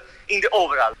 9th in the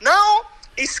overall. Now,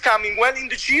 He's coming well in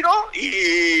the Giro.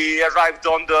 He arrived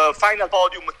on the final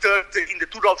podium third in the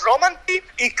Tour of Romandy.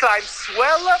 He climbs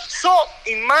well. So,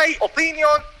 in my opinion,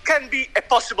 can be a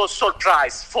possible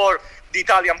surprise for the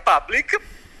Italian public.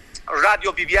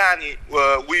 Radio Viviani,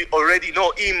 we already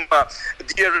know him,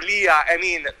 dear Leah,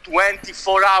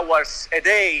 24 hours a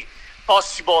day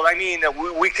possible.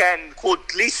 We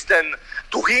could listen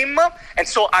to him, and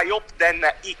so I hope then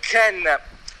he can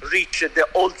reach the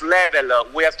old level.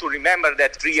 We have to remember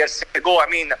that 3 years ago,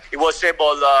 he was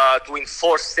able to win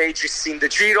 4 stages in the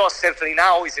Giro. Certainly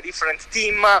now it's a different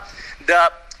team.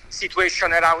 The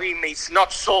situation around him is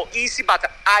not so easy, but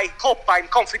I'm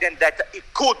confident that he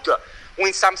could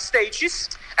win some stages.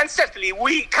 And certainly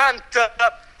we can't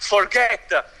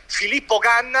forget Filippo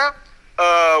Ganna.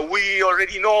 We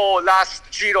already know last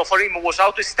Giro for him was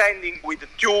outstanding with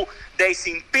 2 days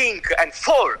in pink and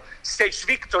 4 stage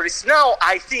victories. Now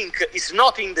I think he's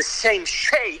not in the same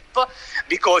shape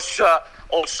because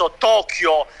also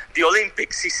Tokyo, the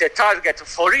Olympics, is a target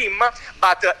for him,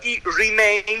 but he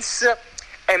remains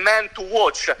a man to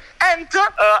watch. And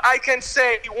I can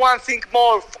say one thing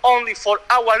more only for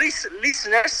our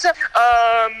listeners.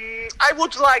 I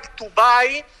would like to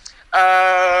buy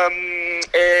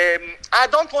I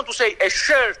don't want to say a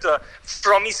shirt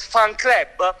from his fan club,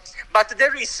 but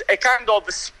there is a kind of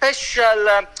special,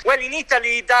 in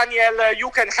Italy, Daniel, you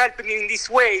can help me in this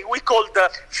way, we call the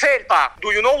felpa.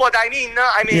 Do you know what I mean?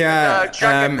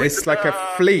 It's like a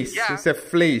fleece. Yeah. It's a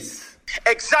fleece.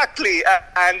 Exactly,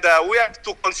 and we have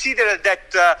to consider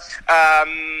that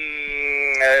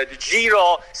the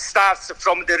Giro starts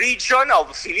from the region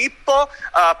of Filippo,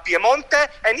 Piemonte,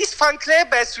 and his fan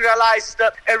club has realized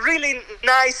a really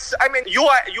nice. You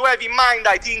have in mind,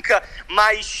 I think,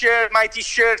 my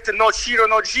T-shirt, no Giro,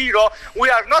 no Giro. We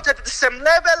are not at the same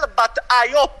level, but I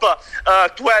hope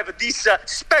to have this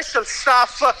special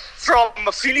stuff from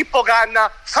Filippo Ganna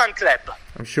fan club.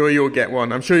 I'm sure you'll get one.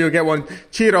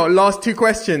 Ciro, last 2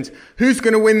 questions. Who's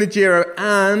going to win the Giro?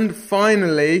 And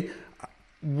finally,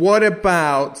 what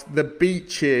about the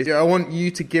beaches? I want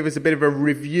you to give us a bit of a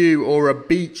review or a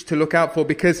beach to look out for,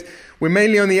 because we're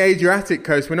mainly on the Adriatic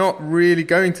coast. We're not really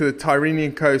going to the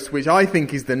Tyrrhenian coast, which I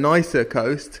think is the nicer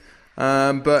coast.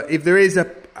 But if there is a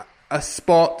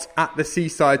spot at the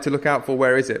seaside to look out for,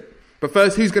 where is it? But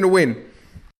first, who's going to win?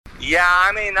 Yeah,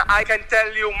 I can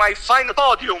tell you my final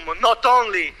podium, not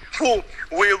only who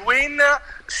will win.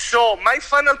 So, my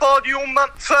final podium,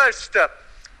 first,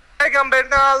 Egan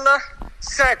Bernal,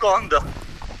 second,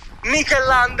 Mikel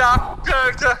Landa,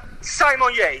 third,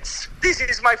 Simon Yates. This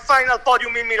is my final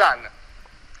podium in Milan.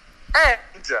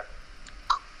 And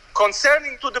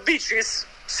concerning to the beaches,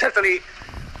 certainly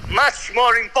much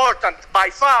more important by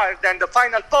far than the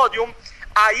final podium,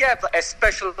 I have a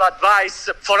special advice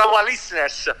for our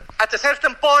listeners. At a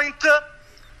certain point,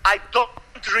 I don't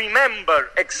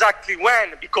remember exactly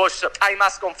when, because I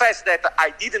must confess that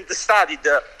I didn't study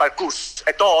the parcours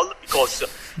at all, because,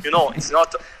 it's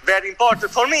not very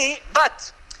important for me.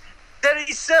 But there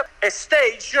is a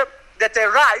stage that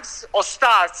arrives, or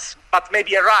starts, but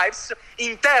maybe arrives,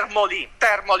 in Termoli.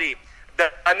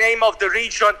 The name of the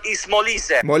region is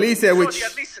Molise.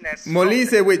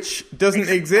 Molise, which doesn't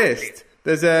exist.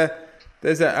 There's a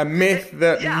myth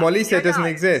that Molise doesn't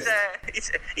exist.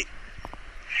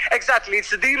 Exactly,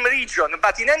 it's a dream region.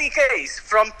 But in any case,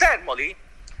 from Termoli,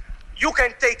 you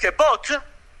can take a boat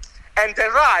and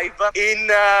arrive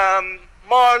in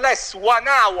more or less 1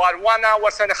 hour, 1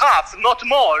 hour and a half, not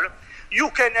more. You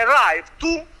can arrive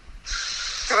to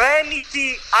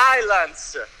Trinity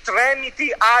Islands,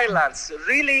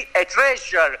 really a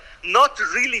treasure, not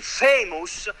really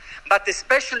famous, but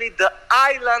especially the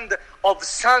island of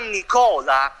San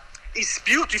Nicola is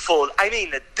beautiful.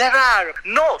 There are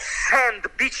no sand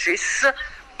beaches,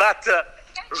 but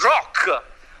rock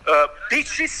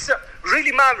beaches,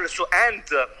 really marvelous. And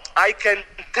I can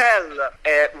tell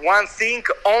one thing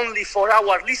only for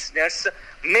our listeners,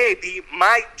 maybe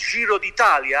my Giro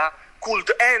d'Italia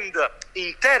could end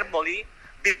in Termoli,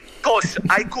 because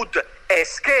I could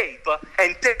escape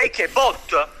and take a boat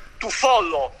to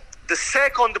follow the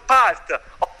second part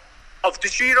of the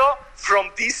Giro from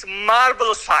this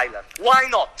marvelous island. Why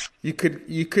not? You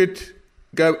could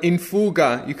go in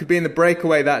fuga. You could be in the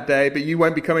breakaway that day, but you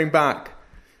won't be coming back.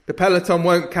 The peloton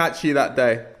won't catch you that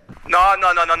day. No. I'm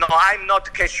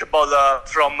not catchable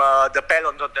from the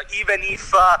peloton. Even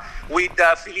if with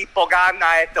Filippo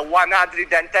Ganna at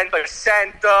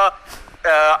 110%,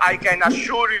 I can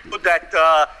assure you that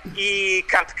he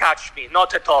can't catch me.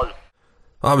 Not at all.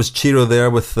 I was Ciro there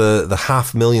with the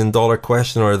 $500,000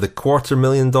 question, or the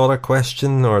 $250,000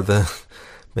 question, or the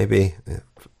maybe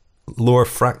lower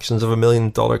fractions of $1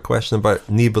 million question about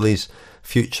Nibali's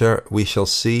future. We shall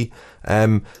see.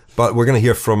 But we're going to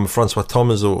hear from Francois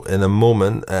Tomaso in a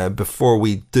moment. Before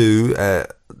we do,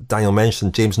 Daniel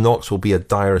mentioned James Knox will be a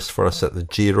diarist for us at the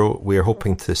Giro. We are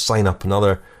hoping to sign up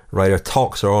another rider.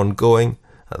 Talks are ongoing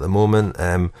at the moment.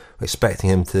 We're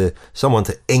expecting someone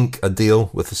to ink a deal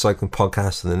with the Cycling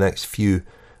Podcast in the next few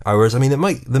hours. I mean,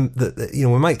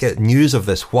 we might get news of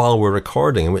this while we're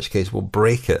recording, in which case we'll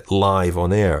break it live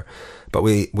on air. But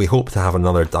we hope to have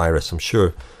another diarist. I'm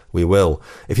sure we will.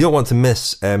 If you don't want to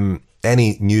miss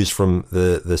any news from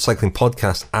the Cycling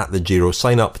Podcast at the Giro,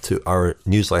 sign up to our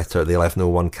newsletter, the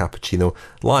 1101 Cappuccino.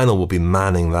 Lionel will be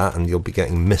manning that, and you'll be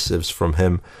getting missives from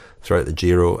him throughout the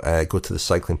Giro. Go to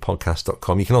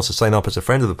thecyclingpodcast.com. You can also sign up as a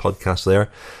friend of the podcast there.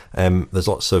 There's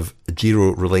lots of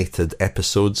Giro-related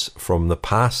episodes from the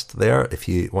past there, if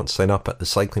you want to sign up at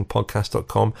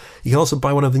thecyclingpodcast.com. You can also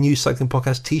buy one of the new Cycling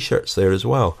Podcast t-shirts there as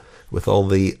well, with all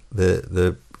the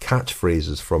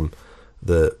catchphrases from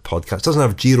the podcast. It doesn't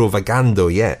have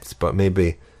Girovagando yet, but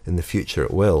maybe in the future it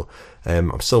will.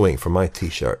 I'm still waiting for my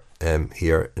t-shirt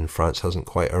here in France. Hasn't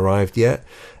quite arrived yet.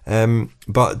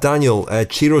 But Daniel,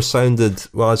 Ciro sounded,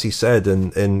 well, as he said,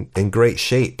 in great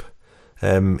shape.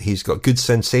 He's got good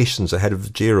sensations ahead of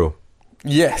the Giro.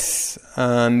 Yes,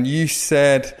 and you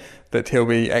said that he'll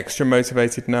be extra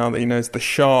motivated now that he knows the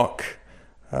Shark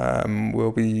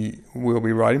will be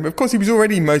riding. But of course, he was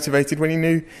already motivated when he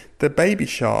knew the baby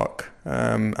shark,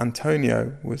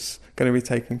 Antonio, was going to be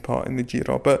taking part in the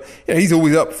Giro. But he's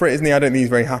always up for it, isn't he? I don't think he's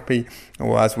very happy.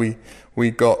 Or as we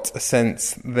got a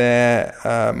sense there,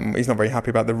 he's not very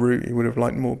happy about the route. He would have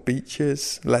liked more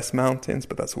beaches, less mountains,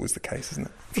 but that's always the case, isn't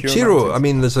it? Ciro, I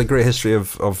mean, there's a great history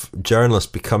of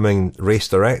journalists becoming race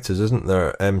directors, isn't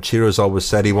there? Ciro's always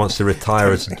said he wants to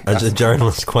retire as a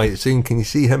journalist quite soon. Can you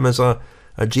see him as a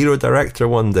Giro director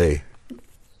one day?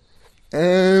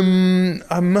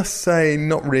 I must say,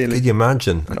 not really. Could you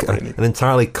imagine an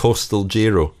entirely coastal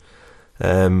Giro?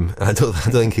 I don't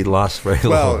think he'd last very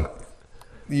long. Well,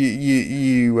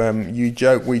 you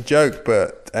joke, we joke,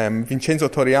 but Vincenzo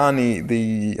Torriani,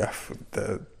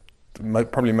 the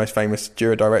probably most famous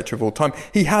Giro director of all time,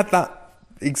 he had that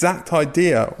exact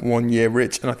idea one year,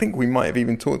 Rich, and I think we might have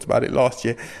even talked about it last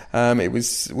year. It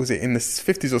was it in the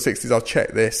 50s or 60s? I'll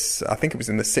check this. I think it was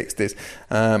in the 60s,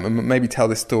 and maybe tell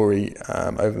this story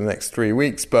over the next 3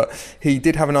 weeks. But he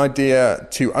did have an idea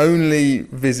to only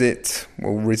visit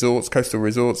resorts, coastal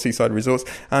resorts, seaside resorts,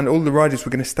 and all the riders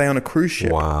were going to stay on a cruise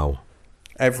ship. Wow!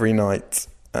 Every night.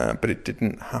 But it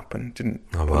didn't happen.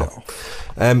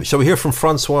 Shall we hear from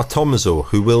Francois Tomaso,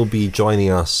 who will be joining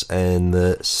us in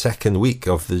the second week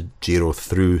of the Giro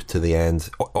through to the end?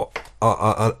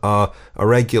 A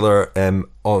regular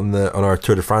on our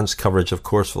Tour de France coverage, of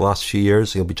course, for the last few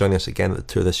years. He'll be joining us again at the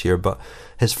Tour this year, but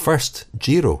his first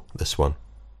Giro, this one.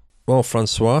 Well,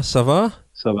 Francois, ça va?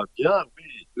 Ça va bien,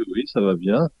 oui, ça va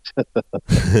bien.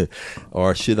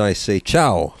 Or should I say,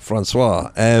 ciao,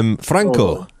 Francois.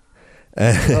 Franco.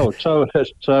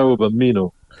 Ciao,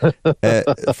 bambino.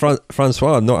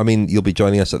 Francois, you'll be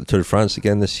joining us at the Tour de France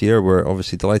again this year. We're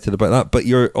obviously delighted about that. But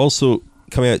you're also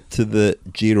coming out to the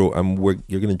Giro, and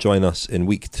you're going to join us in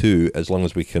week 2, as long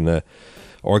as we can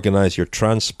organise your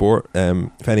transport.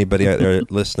 If anybody out there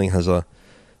listening has a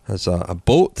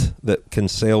boat that can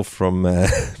sail from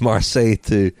Marseille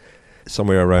to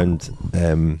somewhere around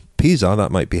Pisa,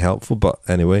 that might be helpful. But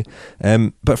anyway,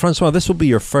 but Francois, this will be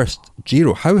your first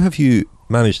Giro. How have you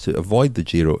managed to avoid the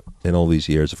Giro in all these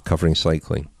years of covering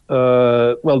cycling?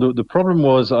 Well, the problem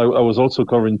was I was also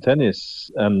covering tennis,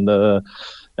 and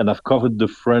I've covered the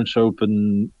French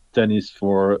Open tennis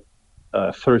for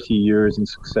 30 years in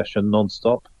succession,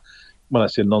 non-stop. When I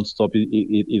say non-stop,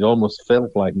 it almost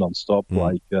felt like non-stop,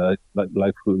 like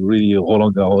really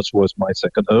Roland Garros was my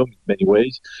second home in many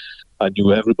ways. I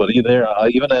knew everybody there. I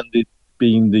even ended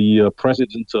being the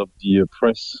president of the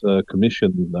press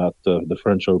commission at the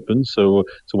French Open. So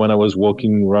when I was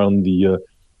walking around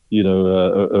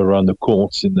around the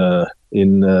courts at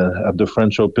the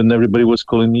French Open, everybody was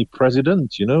calling me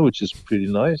president, which is pretty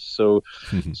nice. So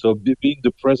being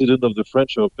the president of the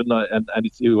French Open, and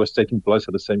it was taking place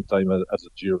at the same time as the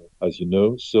Giro, as you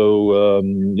know. So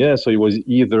so it was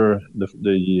either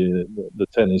the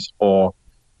tennis or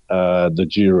the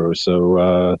Giro.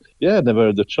 So never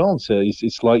had the chance.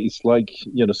 It's like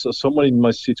so someone in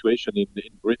my situation in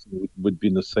Britain would be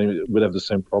would have the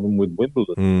same problem with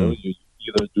Wimbledon. You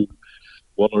either do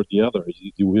one or the other.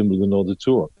 You do Wimbledon or the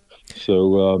Tour.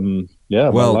 So Yeah,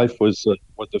 my Well, life was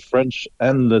the French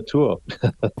and the Tour.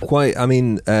 quite. I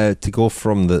mean, to go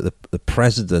from the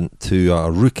president to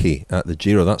a rookie at the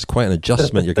Giro, that's quite an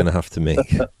adjustment you're going to have to make.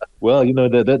 Well,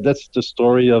 that's the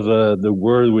story of the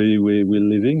world we're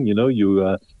living. You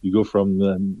go from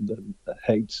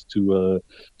heights to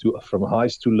from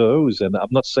highs to lows, and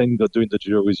I'm not saying that doing the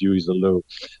Giro with you is a low,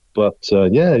 but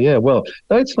yeah. Well,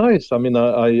 it's nice. I mean,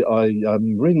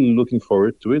 I'm really looking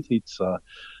forward to it.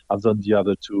 I've done the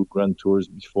other two Grand Tours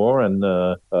before, and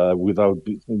without,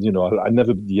 I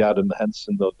never be the Adam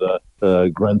Hansen of the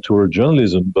Grand Tour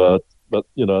journalism, but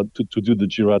to do the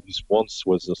Giro at least once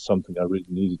was something I really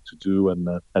needed to do, and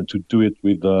to do it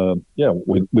with the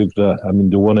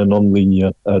one and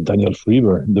only Daniel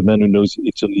Friber, the man who knows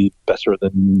Italy better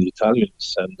than the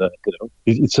Italians, and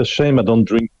it's a shame I don't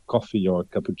drink coffee or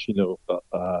cappuccino, but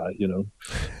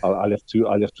I'll have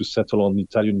to settle on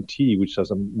Italian tea, which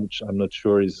I'm not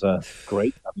sure is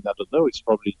great. I mean, I don't know. It's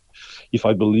probably, if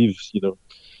I believe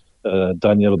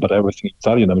Daniel about everything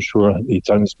Italian, I'm sure the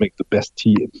Italians make the best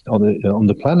tea on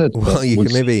the planet. Well, you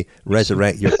can maybe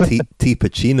resurrect your tea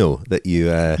pacino that you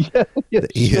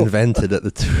invented at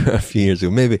the tour a few years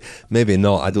ago. Maybe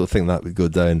not. I don't think that would go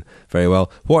down very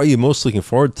well. What are you most looking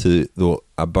forward to, though,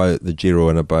 about the Giro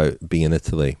and about being in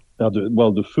Italy?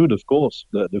 The food, of course,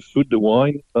 the food, the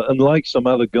wine. Unlike some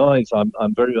other guys,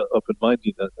 I'm very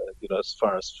open-minded, as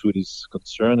far as food is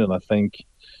concerned, and I think.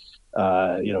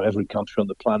 Every country on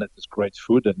the planet has great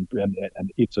food, and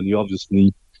Italy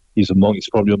obviously is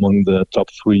probably among the top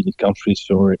 3 countries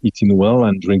for eating well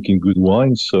and drinking good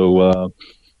wine. So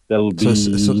that'll be.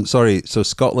 So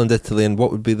Scotland, Italy, and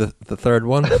what would be the third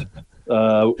one?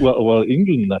 Well,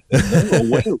 England, I think, or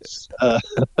Wales. I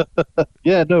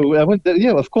went there,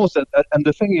 yeah, of course. And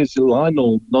the thing is,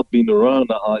 Lionel not being around,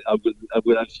 I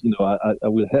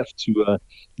will have to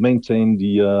maintain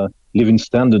the living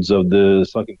standards of the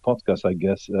cycling podcast, I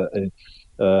guess,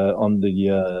 on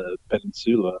the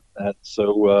peninsula. And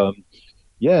so,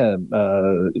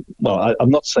 I'm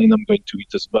not saying I'm going to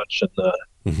eat as much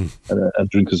and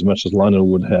drink as much as Lionel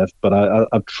would have, but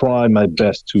I'll try my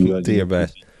best to do your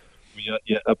best.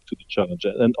 Up to the challenge,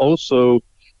 and also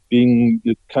being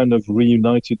kind of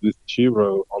reunited with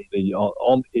Giro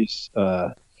on his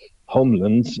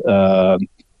homeland.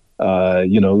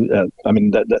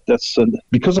 That's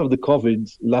because of the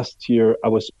COVID. Last year, I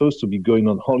was supposed to be going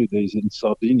on holidays in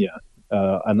Sardinia,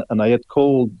 and I had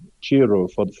called Giro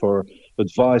for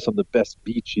advice on the best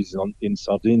beaches in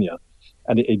Sardinia,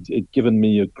 and it given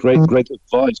me a great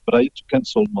advice. But I had to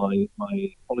cancel my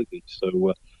holiday,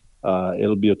 so.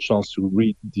 It'll be a chance to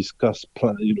rediscuss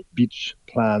beach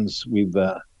plans with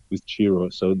Giro.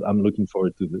 So I'm looking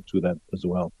forward to that as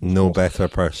well. No better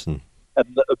person.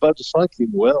 And about the cycling,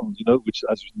 which,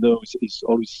 as you know, is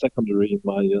always secondary in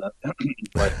my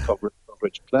my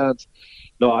coverage plans.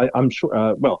 No, I'm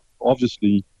sure.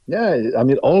 Obviously, yeah. I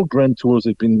mean, all Grand Tours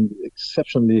have been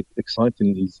exceptionally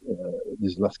exciting these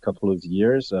last couple of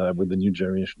years with the new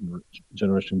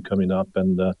generation coming up,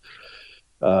 and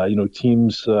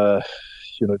teams,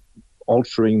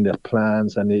 altering their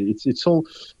plans, and it's all.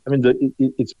 I mean,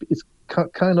 it's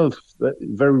kind of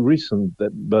very recent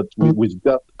but we've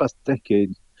got the past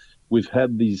decade, we've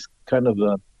had these kind of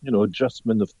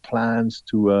adjustment of plans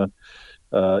to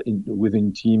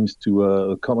within teams to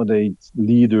accommodate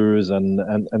leaders,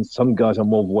 and some guys are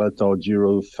more Vuelta or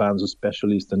Giro fans or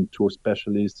specialists and tour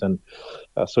specialists, and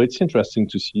so it's interesting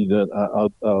to see that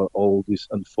how all this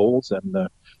unfolds, and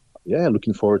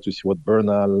looking forward to see what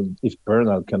if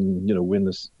Bernal can win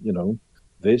this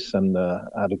and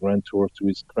add a Grand Tour to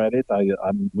his credit.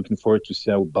 I'm looking forward to see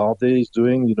how Bardet is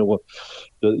doing. He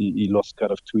lost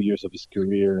kind of 2 years of his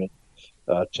career,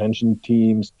 changing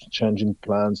teams, changing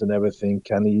plans and everything.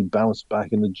 Can he bounce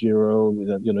back in the Giro,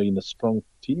 in a strong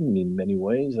team in many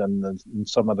ways? And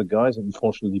some other guys,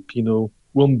 unfortunately, Pinot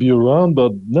won't be around,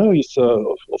 but no, he's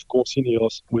of course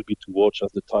Ineos will be to watch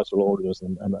as the title holders,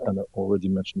 and I already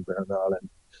mentioned Bernal, and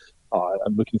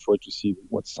I'm looking forward to see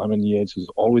what Simon Yates, who's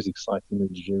always exciting in the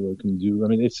Giro, can do. I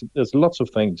mean, there's lots of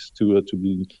things to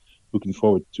be looking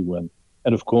forward to,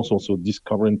 and of course also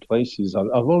discovering places.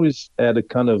 I've always had a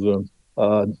kind of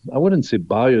I wouldn't say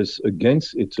bias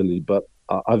against Italy, but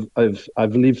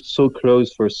I've lived so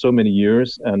close for so many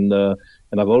years, and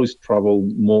I've always traveled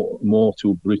more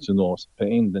to Britain or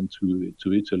Spain than to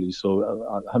Italy. So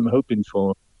I'm hoping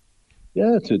for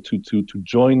to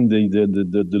join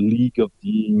the league of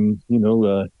the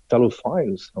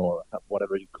Italophiles, or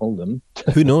whatever you call them.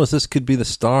 Who knows? This could be the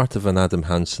start of an Adam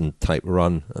Hansen type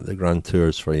run at the Grand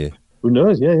Tours for you. Who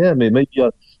knows? Yeah. Maybe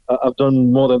I've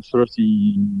done more than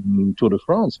 30 Tour de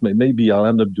France. Maybe I'll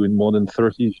end up doing more than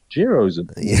 30 Giros.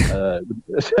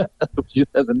 You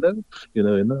never know. You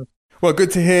never know. Well,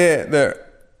 good to hear that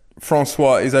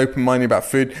Francois is open-minded about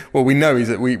food. Well, we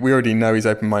already know he's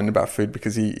open-minded about food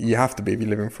because you have to be if you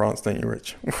live in France, don't you,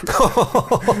 Rich?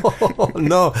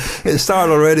 No, it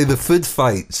started already. The food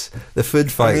fights,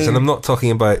 and I'm not talking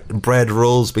about bread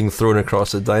rolls being thrown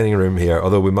across the dining room here.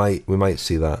 Although we might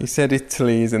see that. You said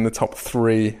Italy is in the top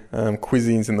 3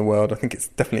 cuisines in the world. I think it's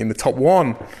definitely in the top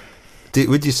 1.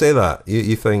 Would you say that?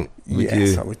 You think?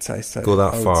 Yes, I would say so. Go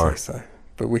that far? I would say so.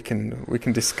 But we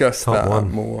can discuss top that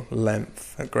one.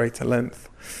 at greater length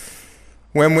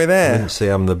when we're there.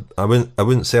 I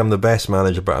wouldn't say I'm the best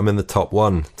manager, but I'm in the top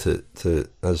 1 to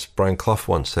as Brian Clough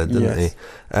once said, didn't he?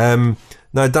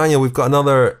 Now, Daniel, we're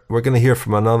going to hear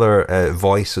from another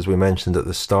voice, as we mentioned at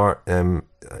the start,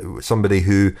 somebody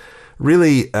who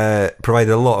really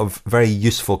provided a lot of very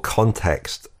useful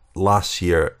context last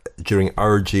year during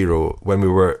our Giro when we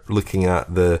were looking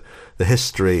at the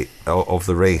history of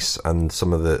the race and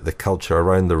some of the culture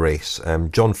around the race.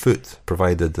 John Foote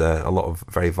provided a lot of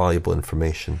very valuable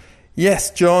information.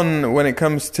 Yes, John, when it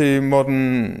comes to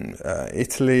modern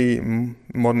Italy,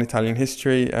 modern Italian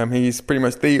history, he's pretty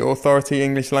much the authority,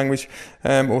 English language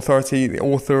authority, the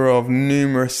author of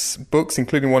numerous books,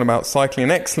 including one about cycling,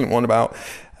 an excellent one about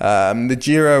the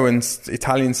Giro and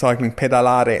Italian cycling,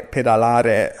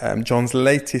 Pedalare. John's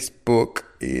latest book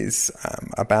is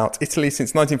about Italy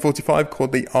since 1945,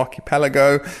 called The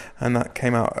Archipelago, and that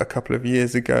came out a couple of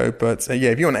years ago. But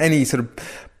if you want any sort of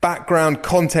background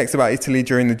context about Italy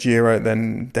during the Giro,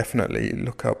 then definitely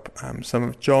look up some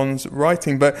of John's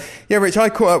writing. But yeah, Rich, I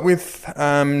caught up with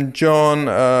John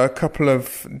a couple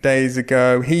of days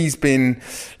ago. He's been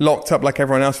locked up like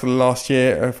everyone else for the last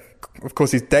year. Of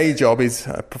course, his day job is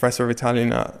a professor of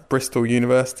Italian at Bristol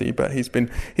University, but he's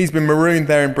been marooned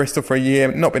there in Bristol for a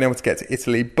year, not been able to get to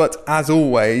Italy. But as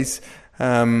always,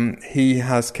 he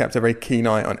has kept a very keen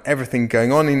eye on everything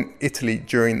going on in Italy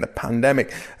during the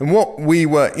pandemic. And what we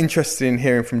were interested in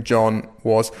hearing from John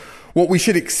was what we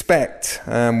should expect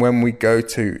when we go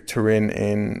to Turin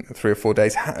in 3 or 4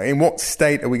 days. In what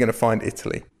state are we going to find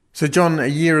Italy? So, John, a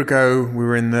year ago, we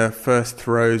were in the first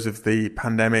throes of the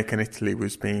pandemic and Italy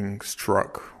was being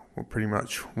struck pretty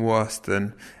much worse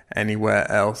than anywhere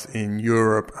else in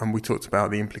Europe. And we talked about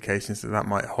the implications that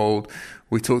might hold.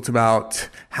 We talked about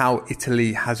how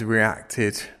Italy has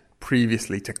reacted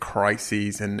previously to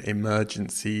crises and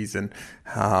emergencies and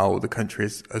how the country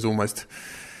has almost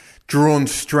drawn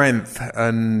strength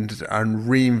and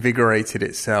reinvigorated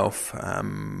itself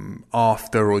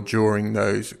after or during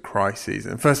those crises.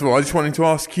 And first of all, I just wanted to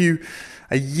ask you,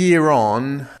 a year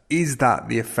on, is that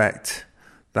the effect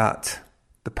that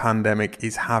the pandemic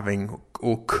is having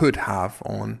or could have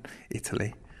on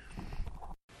Italy?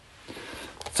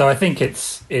 So I think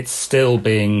it's still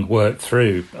being worked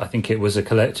through. I think it was a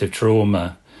collective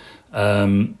trauma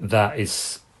that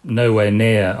is nowhere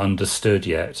near understood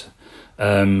yet.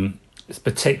 It's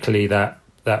particularly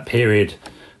that period,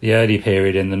 the early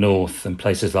period in the north and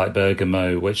places like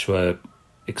Bergamo, which were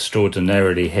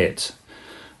extraordinarily hit.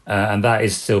 And that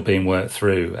is still being worked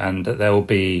through. And there will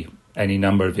be any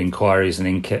number of inquiries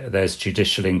and there's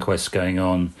judicial inquests going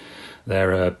on.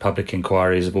 There are public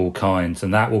inquiries of all kinds.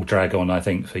 And that will drag on, I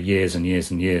think, for years and years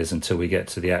and years until we get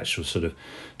to the actual sort of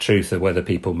truth of whether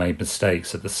people made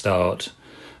mistakes at the start.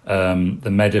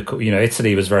 The medical,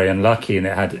 Italy was very unlucky and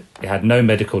it had no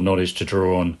medical knowledge to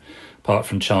draw on apart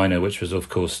from China, which was of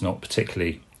course not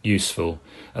particularly useful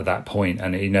at that point.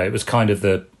 And it was kind of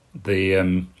the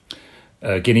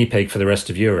guinea pig for the rest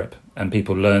of Europe, and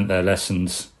people learnt their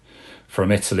lessons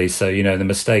from Italy. So the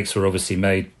mistakes were obviously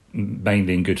made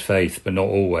mainly in good faith, but not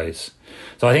always.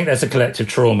 So I think there's a collective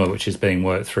trauma which is being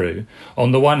worked through.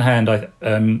 On the one hand,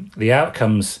 the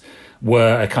outcomes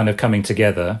were a kind of coming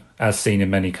together, as seen in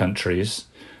many countries.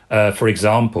 For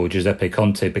example, Giuseppe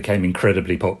Conte became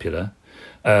incredibly popular,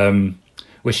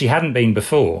 which he hadn't been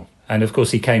before. And of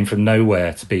course, he came from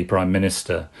nowhere to be prime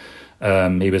minister.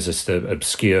 He was just an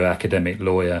obscure academic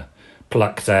lawyer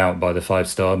plucked out by the Five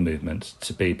Star Movement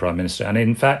to be prime minister. And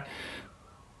in fact,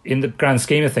 in the grand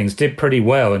scheme of things, did pretty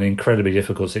well in an incredibly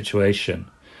difficult situation,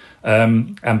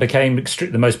 and became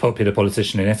the most popular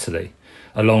politician in Italy,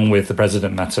 along with the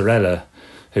President Mattarella,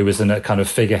 who was a kind of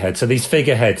figurehead. So these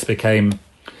figureheads became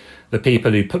the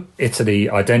people who Italy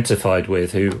identified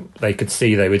with, who they could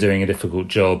see they were doing a difficult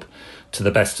job to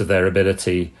the best of their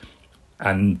ability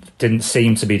and didn't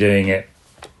seem to be doing it,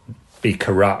 be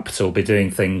corrupt or be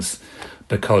doing things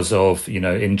because of,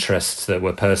 interests that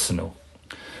were personal.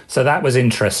 So that was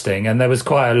interesting. And there was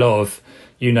quite a lot of,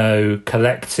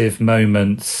 collective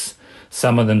moments,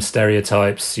 some of them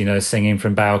stereotypes, singing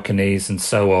from balconies and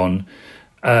so on,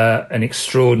 an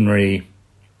extraordinary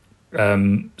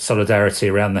solidarity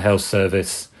around the health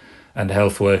service and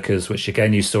health workers, which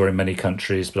again you saw in many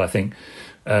countries, but I think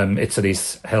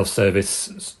Italy's health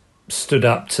service stood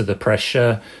up to the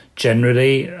pressure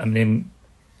generally. I mean,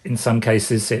 in some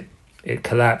cases it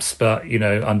collapsed, but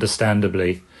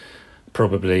understandably,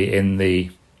 probably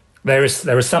there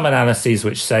are some analyses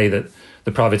which say that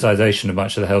the privatisation of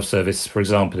much of the health service, for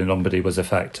example, in Lombardy, was a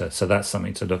factor. So that's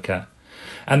something to look at.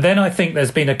 And then I think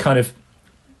there's been a kind of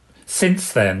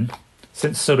since there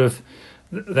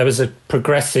was a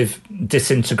progressive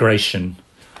disintegration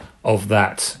of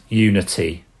that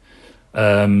unity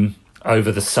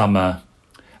over the summer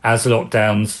as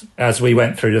we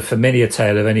went through the familiar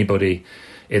tale of anybody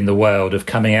in the world of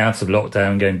coming out of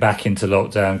lockdown, going back into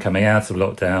lockdown, coming out of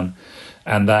lockdown,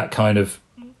 and that kind of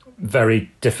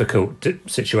very difficult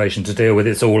situation to deal with.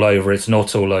 It's all over, it's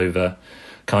not all over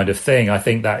kind of thing. I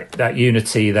think that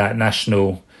unity, that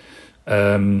national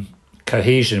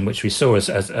cohesion, which we saw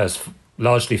as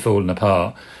largely fallen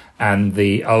apart, and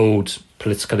the old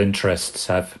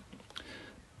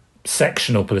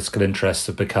sectional political interests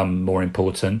have become more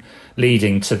important,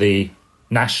 leading to the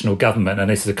national government. And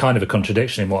this is a kind of a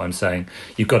contradiction in what I'm saying.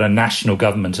 You've got a national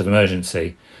government of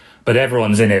emergency, but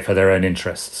everyone's in it for their own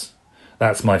interests.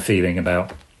 That's my feeling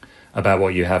about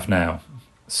what you have now.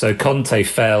 So Conte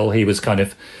fell. He was kind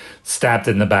of stabbed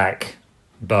in the back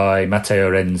by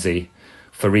Matteo Renzi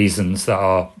for reasons that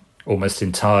are almost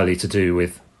entirely to do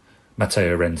with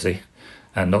Matteo Renzi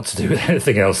and not to do with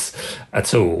anything else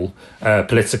at all.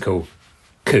 Political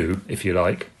coup, if you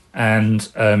like. And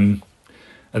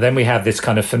then we have this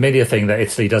kind of familiar thing that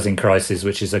Italy does in crisis,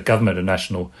 which is a government of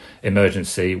national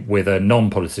emergency with a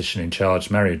non-politician in charge,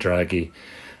 Mario Draghi.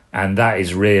 And that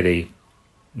is really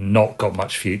not got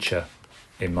much future,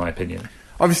 in my opinion.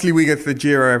 Obviously, we go to the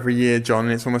Giro every year, John,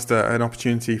 and it's almost an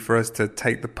opportunity for us to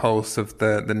take the pulse of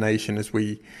the nation as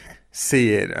we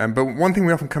see it. But one thing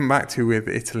we often come back to with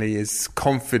Italy is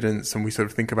confidence, and we sort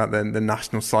of think about the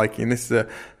national psyche. And this is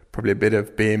probably a bit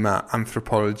of BMAT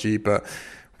anthropology, but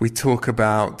we talk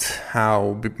about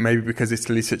how maybe because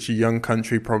Italy is such a young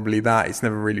country, probably that it's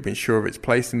never really been sure of its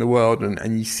place in the world,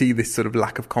 and you see this sort of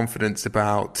lack of confidence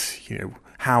about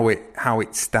how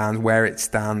it stands, where it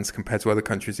stands compared to other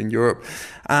countries in Europe.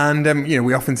 And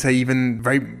we often say even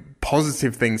very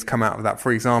positive things come out of that.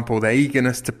 For example, the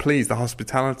eagerness to please, the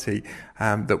hospitality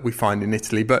that we find in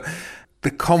Italy. But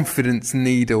the confidence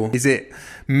needle, is it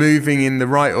moving in the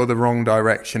right or the wrong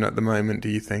direction at the moment, do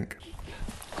you think?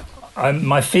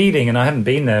 My feeling, and I haven't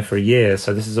been there for a year,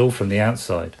 so this is all from the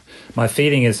outside. My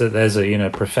feeling is that there's a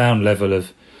profound level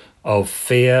of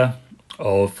fear,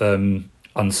 of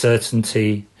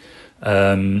uncertainty,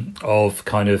 of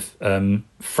kind of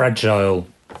fragile,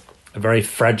 a very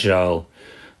fragile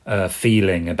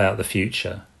feeling about the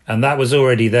future, and that was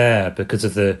already there because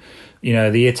of the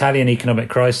Italian economic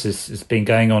crisis has been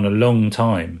going on a long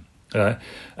time, at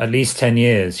least 10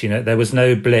 years. There was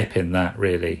no blip in that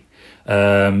really.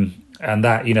 And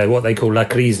that, what they call la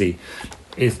crisi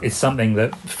is something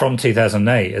that from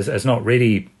 2008 has not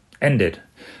really ended.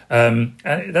 And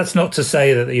that's not to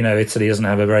say that, Italy doesn't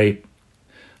have a very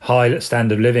high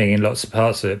standard of living in lots of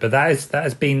parts of it, but that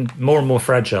has been more and more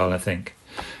fragile, I think.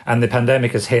 And the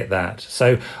pandemic has hit that.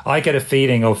 So I get a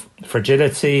feeling of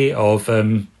fragility, of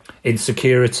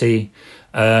insecurity.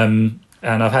 And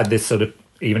I've had this sort of,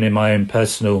 even in my own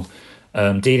personal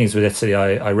dealings with Italy,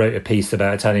 I wrote a piece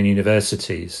about Italian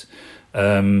universities,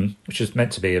 which was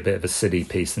meant to be a bit of a silly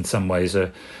piece in some ways,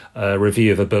 a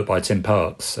review of a book by Tim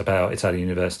Parks about Italian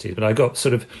universities. But I got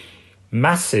sort of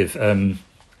massive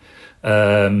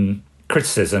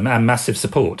criticism and massive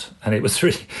support, and it was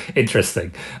really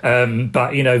interesting.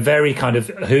 But, very kind of,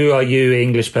 who are you,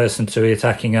 English person, to be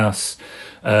attacking us?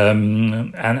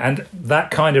 And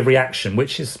that kind of reaction,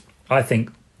 which is, I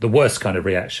think, the worst kind of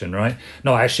reaction, right?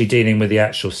 Not actually dealing with the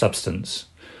actual substance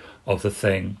of the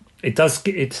thing.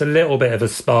 It's a little bit of a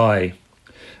spy.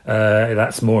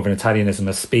 That's more of an Italianism,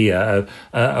 a spia,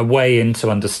 a way into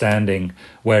understanding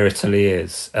where Italy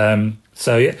is.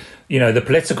 So, the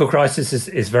political crisis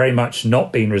is very much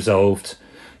not been resolved.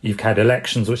 You've had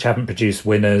elections which haven't produced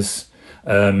winners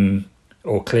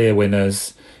or clear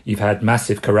winners. You've had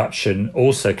massive corruption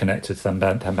also connected to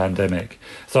the pandemic.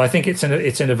 So I think it's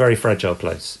in a very fragile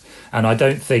place. And I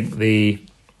don't think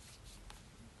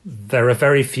there are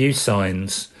very few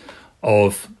signs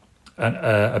of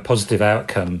a positive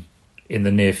outcome in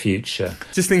the near future.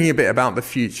 Just thinking a bit about the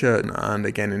future, and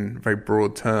again in very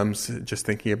broad terms, just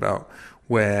thinking about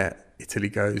where Italy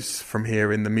goes from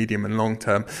here in the medium and long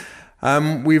term.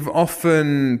 We've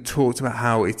often talked about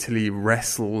how Italy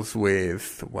wrestles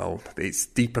with, well, its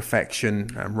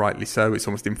deperfection, and rightly so. It's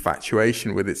almost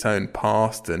infatuation with its own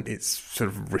past and its sort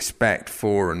of respect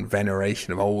for and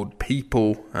veneration of old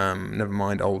people, never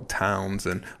mind old towns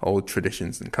and old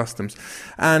traditions and customs.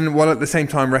 And while at the same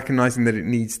time recognizing that it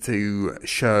needs to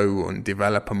show and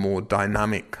develop a more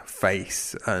dynamic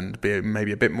face and be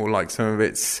maybe a bit more like some of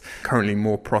its currently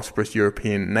more prosperous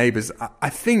European neighbours.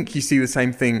 I think you see the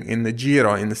same thing in the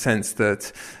Giro, in the sense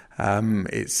that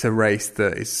it's a race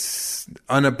that is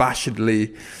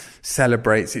unabashedly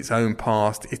celebrates its own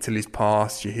past, Italy's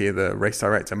past. You hear the race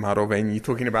director Mauro Vegni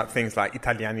talking about things like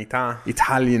Italianità,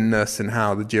 Italianness, and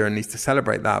how the Giro needs to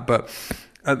celebrate that. But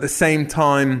at the same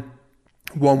time,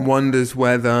 one wonders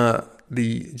whether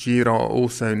the Giro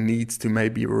also needs to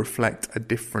maybe reflect a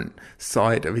different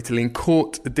side of Italy and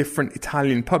court a different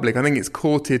Italian public. I think it's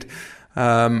courted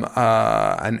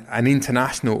an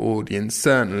international audience,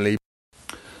 certainly.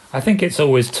 I think it's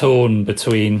always torn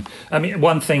between. I mean,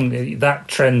 one thing, that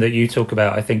trend that you talk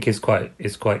about, I think is quite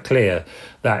clear,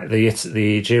 that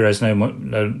the Giro's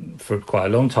known for quite a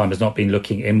long time has not been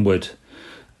looking inward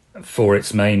for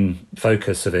its main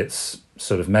focus of its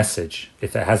sort of message,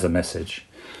 if it has a message.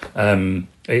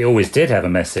 It always did have a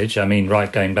message. I mean, right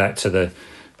going back to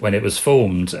when it was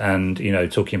formed, and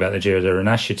talking about the Giro della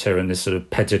Rinascita and this sort of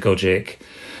pedagogic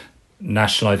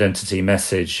national identity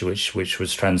message, which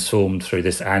was transformed through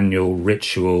this annual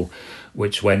ritual,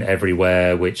 which went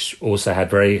everywhere, which also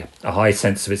had a high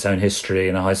sense of its own history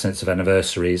and a high sense of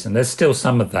anniversaries. And there's still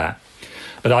some of that,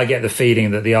 but I get the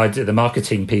feeling that the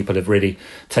marketing people have really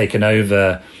taken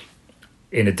over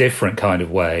in a different kind of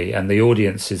way, and the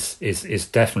audience is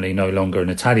definitely no longer an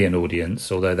Italian audience,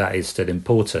 although that is still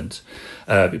important.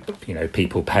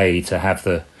 People pay to have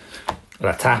the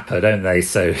la tappa, don't they?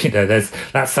 So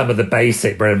that's some of the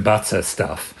basic bread and butter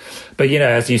stuff. But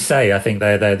as you say, I think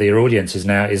their audience is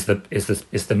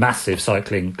the massive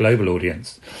cycling global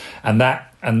audience, and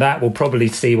that will probably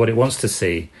see what it wants to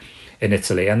see in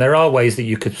Italy. And there are ways that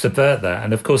you could subvert that.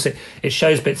 And of course, it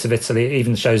shows bits of Italy, it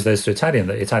even shows those to Italian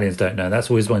that Italians don't know.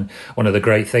 That's always one of the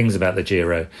great things about the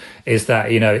Giro, is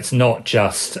that, it's not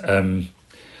just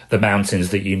the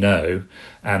mountains that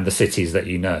and the cities that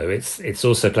It's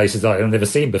also places that I've never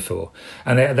seen before.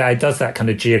 And it does that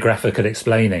kind of geographical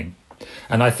explaining.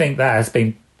 And I think that has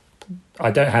been,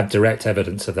 I don't have direct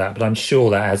evidence of that, but I'm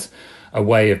sure that has a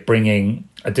way of bringing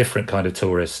a different kind of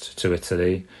tourist to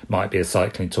Italy. Might be a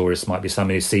cycling tourist, might be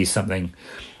somebody who sees something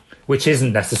which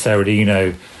isn't necessarily,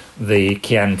 the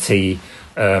Chianti,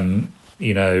 rolling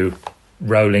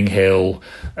hill,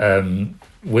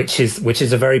 which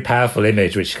is a very powerful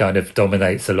image, which kind of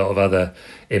dominates a lot of other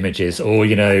images. Or,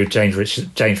 James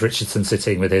Richardson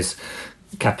sitting with his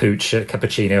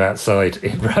cappuccino outside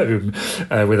in Rome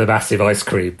with a massive ice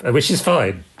cream, which is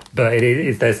fine. But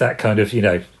there's that kind of,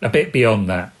 a bit beyond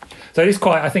that. So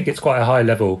I think it's quite a high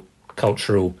level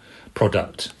cultural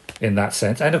product in that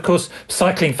sense. And of course,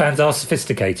 cycling fans are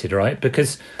sophisticated, right?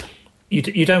 Because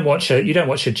you don't watch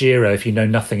a Giro if you know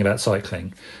nothing about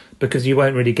cycling, because you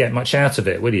won't really get much out of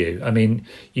it, will you? I mean,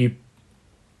 you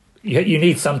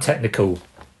need some technical,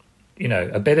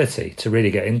 ability to really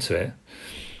get into it.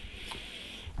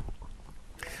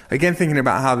 Again, thinking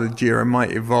about how the Giro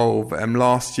might evolve,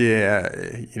 last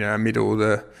year, amid all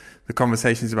the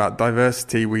conversations about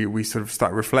diversity, we sort of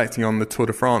start reflecting on the Tour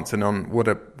de France and on what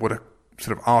a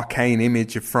sort of arcane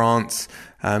image of France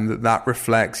that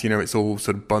reflects. It's all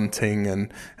sort of bunting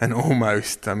and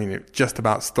almost, it just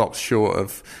about stops short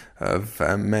of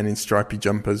men in stripy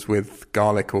jumpers with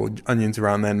garlic or onions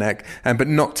around their neck, but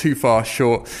not too far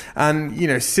short.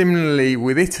 And, similarly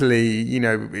with Italy,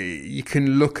 you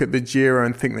can look at the Giro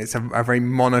and think that it's a very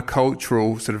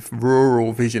monocultural sort of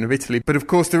rural vision of Italy. But of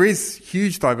course, there is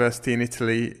huge diversity in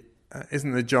Italy,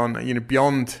 isn't there, John?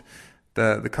 Beyond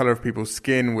the colour of people's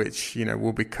skin, which,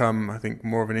 will become, I think,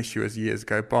 more of an issue as years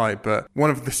go by. But one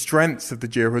of the strengths of the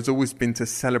Giro has always been to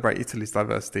celebrate Italy's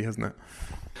diversity, hasn't it?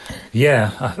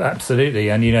 Yeah, absolutely.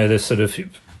 And, the sort of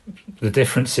the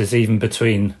differences even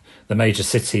between the major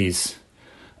cities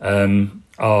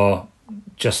are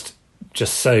just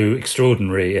so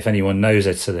extraordinary if anyone knows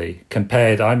Italy.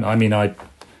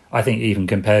 I think even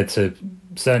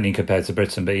certainly compared to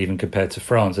Britain, but even compared to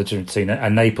France, a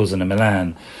Naples and a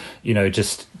Milan,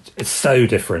 just it's so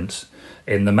different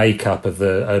in the makeup of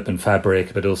the urban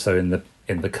fabric, but also in the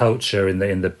culture, in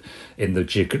the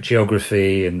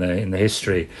geography, in the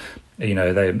history,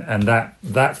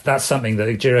 that's something that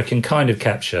the Giro can kind of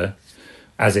capture,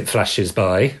 as it flashes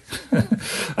by,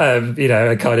 and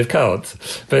kind of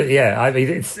can't. But yeah, I mean,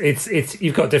 it's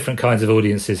you've got different kinds of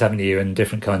audiences, haven't you, and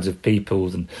different kinds of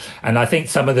people, and I think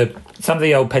some of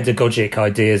the old pedagogic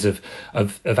ideas of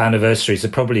anniversaries are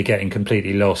probably getting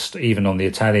completely lost, even on the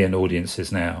Italian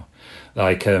audiences now,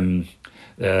 like the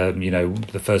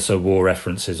First World War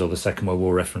references or the Second World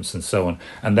War reference and so on,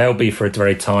 and they'll be for a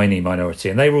very tiny minority,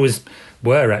 and they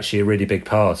were actually a really big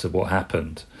part of what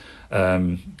happened.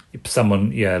 What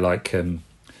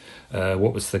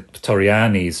was the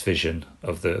Torriani's vision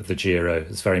of the Giro?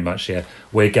 It's very much,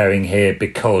 we're going here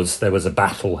because there was a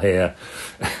battle here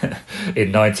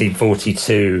in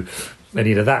 1942, and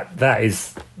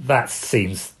that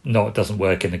seems doesn't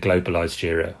work in a globalised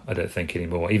Giro, I don't think,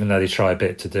 anymore, even though they try a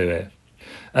bit to do it.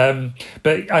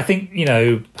 But I think,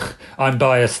 I'm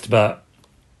biased, but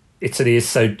Italy is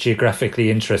so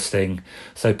geographically interesting,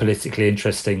 so politically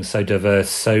interesting, so diverse,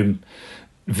 so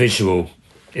visual.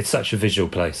 It's such a visual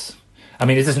place. I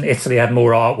mean, doesn't Italy have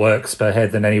more artworks per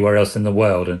head than anywhere else in the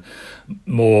world, and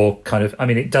more kind of? I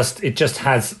mean, it just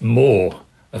has more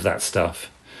of that stuff.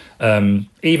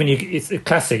 It's a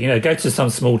classic. Go to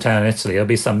some small town in Italy. There'll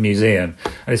be some museum,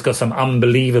 and it's got some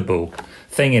unbelievable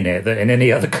thing in it that in any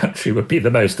other country would be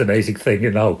the most amazing thing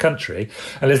in the whole country,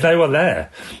 and there's no one there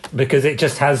because it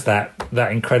just has that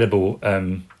incredible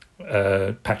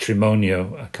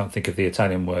patrimonio. I can't think of the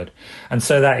Italian word, and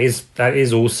so that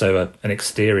is also an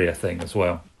exterior thing as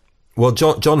well. Well,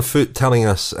 John Foote telling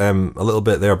us a little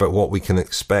bit there about what we can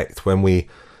expect when we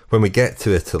get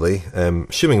to Italy.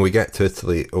 Assuming we get to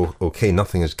Italy, okay,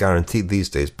 nothing is guaranteed these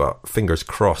days, but fingers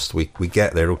crossed we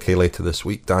get there okay later this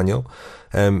week, Daniel.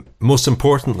 Most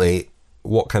importantly,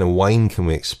 what kind of wine can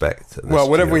we expect? Well,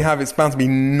 whatever we have, it's bound to be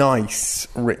nice,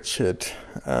 Richard.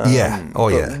 Yeah.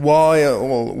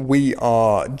 While we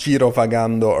are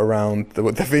girovagando around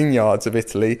the vineyards of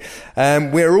Italy,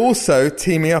 we're also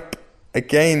teaming up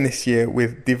again this year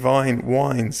with Divine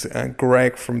Wines.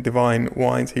 Greg from Divine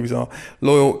Wines, he was our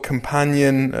loyal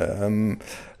companion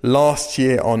last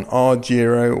year on our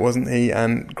Giro, wasn't he?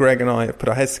 And Greg and I have put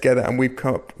our heads together and we've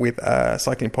come up with a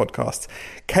cycling podcast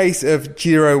case of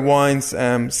Giro wines,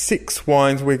 6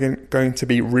 wines. We're going to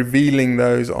be revealing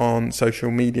those on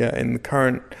social media in the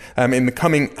coming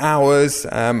hours.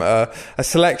 A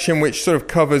selection which sort of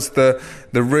covers the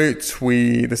route.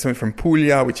 There's something from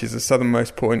Puglia, which is the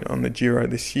southernmost point on the Giro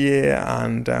this year,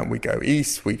 and we go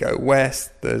east, we go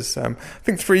west. There's I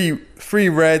think three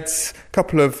reds, a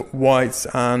couple of whites,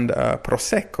 and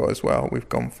Prosecco as well. We've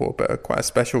gone for quite a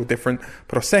special, different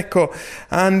Prosecco,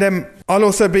 and I'll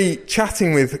also be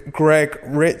chatting with Greg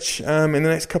Rich in the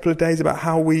next couple of days about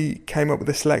how we came up with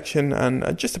the selection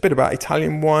and just a bit about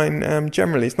Italian wine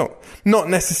generally. It's not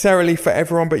necessarily for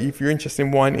everyone, but if you're interested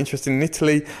in wine, interested in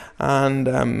Italy, and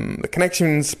the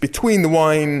connections between the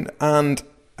wine and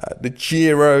the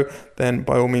Giro, then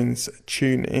by all means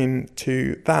tune in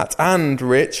to that. And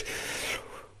Rich,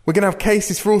 we're going to have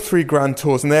cases for all 3 Grand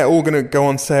Tours, and they're all going to go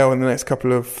on sale in the next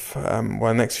couple of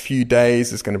next few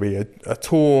days. There's going to be a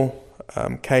tour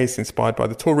case inspired by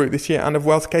the Tour route this year, and a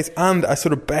Vuelta case, and a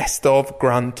sort of best of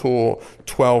Grand Tour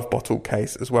 12 bottle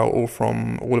case as well, all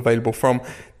available from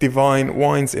Divine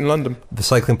Wines in London.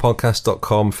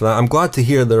 Thecyclingpodcast.com for that. I'm glad to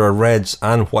hear there are reds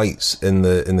and whites in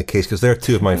the case, because they're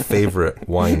 2 of my favourite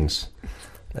wines.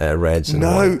 Reds and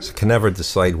whites. Can never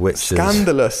decide which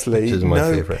scandalously is my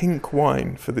favourite. Pink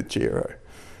wine for the Giro.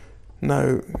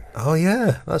 No. Oh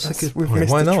yeah, that's a good point. We've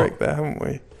missed Why a not? trick there, haven't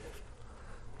we?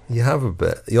 You have a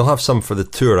bit. You'll have some for the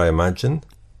Tour, I imagine.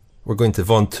 We're going to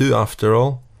Ventoux after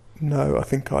all. No, I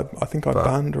think I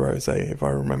banned rosé, if I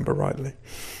remember rightly.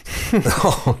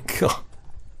 Oh God.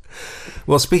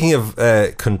 Well, speaking of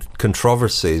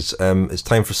controversies, it's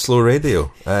time for Slow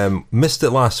Radio. Missed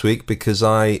it last week because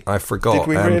I forgot. Did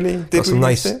we really? Did we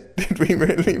miss it?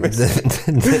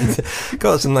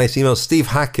 Got some nice emails. Steve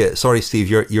Hackett. Sorry, Steve,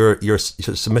 your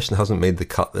submission hasn't made the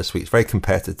cut this week. It's very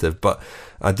competitive, but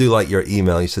I do like your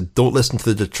email. He said, "Don't listen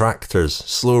to the detractors.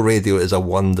 Slow Radio is a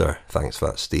wonder." Thanks for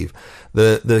that, Steve.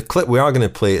 The clip we are going to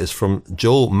play is from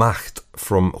Joel Macht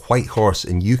from Whitehorse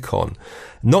in Yukon.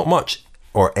 Not much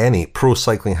or any pro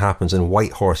cycling happens in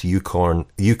Whitehorse, Yukon,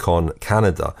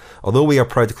 Canada. Although we are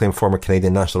proud to claim former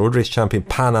Canadian National Road Race champion,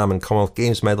 Pan Am and Commonwealth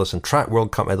Games medalist and Track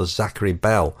World Cup medalist Zachary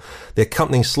Bell. The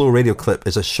accompanying Slow Radio clip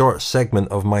is a short segment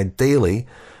of my daily,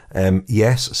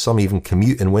 yes, some even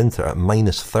commute in winter at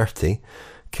 -30,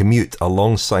 commute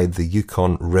alongside the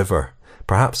Yukon River.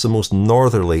 Perhaps the most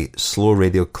northerly Slow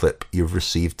Radio clip you've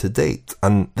received to date.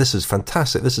 And this is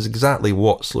fantastic. This is exactly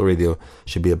what Slow Radio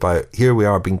should be about. Here we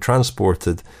are being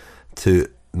transported to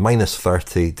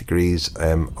 -30 degrees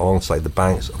alongside the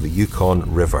banks of the Yukon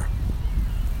River.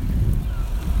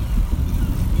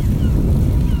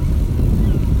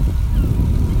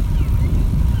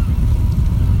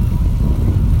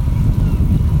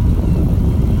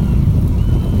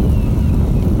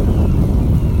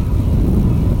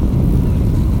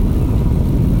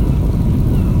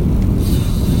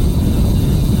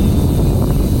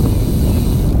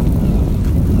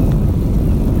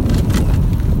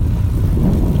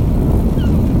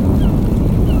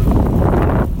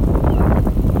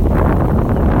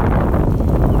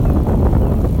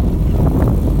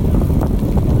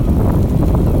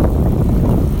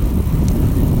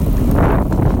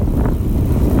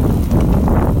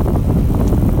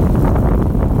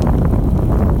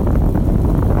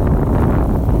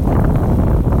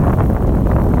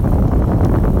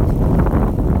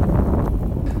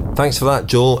 Thanks for that,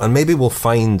 Joel. And maybe we'll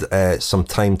find some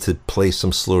time to play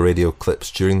some slow radio clips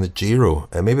during the Giro.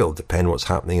 Maybe it'll depend what's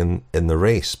happening in the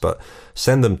race, but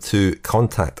send them to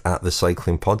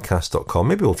contact@thecyclingpodcast.com.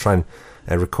 Maybe we'll try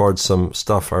and record some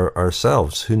stuff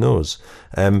ourselves. Who knows?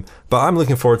 But I'm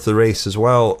looking forward to the race as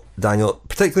well, Daniel.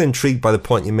 Particularly intrigued by the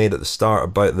point you made at the start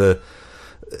about the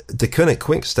Koenig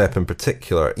Quick-Step in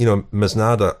particular. You know,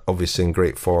 Masnada obviously in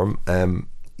great form.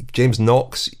 James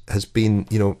Knox has been,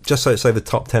 just outside the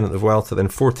top 10 at the Vuelta, then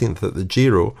 14th at the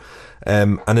Giro.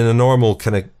 And in a normal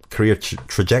kind of career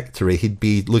trajectory, he'd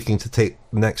be looking to take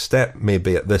the next step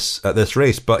maybe at this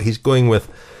race. But he's going with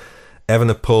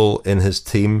Evenepoel in his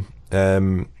team.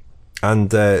 And João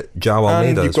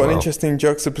Almeida. And you've got an interesting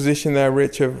juxtaposition there,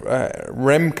 Rich, of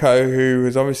Remco, who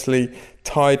has obviously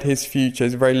tied his future,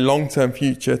 his very long-term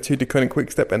future, to the Koenig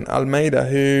Quick-Step, and Almeida,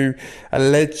 who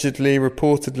allegedly,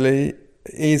 reportedly,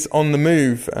 is on the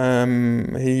move.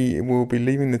 He will be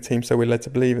leaving the team, so we're led to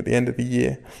believe, at the end of the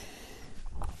year.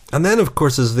 And then, of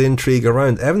course, there's the intrigue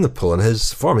around Evenepoel and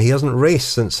his form. He hasn't raced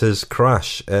since his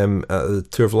crash at the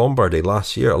Tour of Lombardy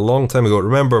last year, a long time ago.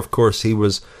 Remember, of course, he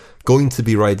was going to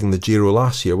be riding the Giro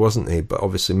last year, wasn't he? But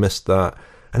obviously missed that.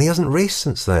 And he hasn't raced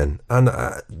since then. And,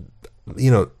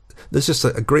 there's just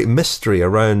a great mystery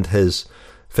around his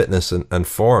fitness and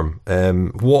form.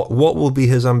 What will be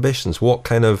his ambitions? What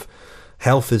kind of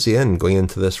health is he in going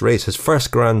into this race? His first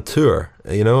Grand Tour,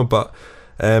 but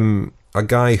a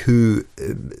guy who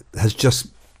has just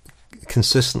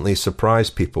consistently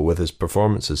surprised people with his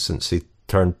performances since he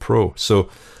turned pro. So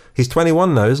he's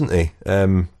 21 now, isn't he?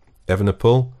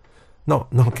 Evenepoel,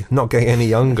 not getting any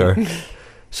younger.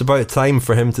 It's about time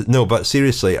for him to. No, but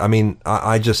seriously, I mean,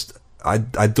 I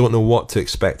don't know what to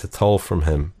expect at all from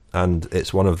him, and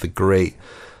it's one of the great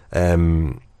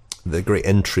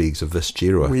intrigues of this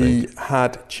Giro. I think we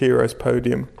had Chiro's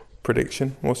podium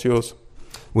prediction. What's yours?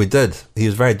 We did. He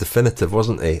was very definitive,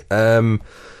 wasn't he?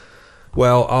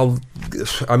 Well,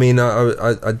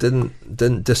 I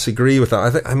didn't disagree with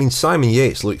that. I mean, Simon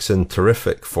Yates looks in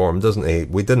terrific form, doesn't he?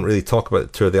 We didn't really talk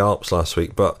about the Tour of the Alps last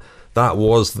week, but that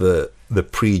was the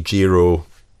pre-Giro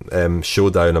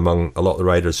showdown among a lot of the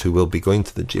riders who will be going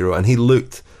to the Giro, and he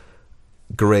looked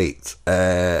great.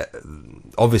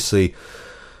 Obviously,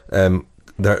 he had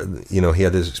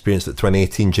his experience at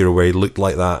 2018 Giro where he looked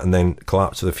like that and then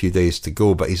collapsed with a few days to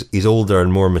go, but he's older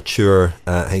and more mature.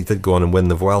 He did go on and win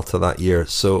the Vuelta that year,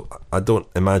 so I don't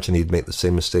imagine he'd make the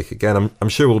same mistake again. I'm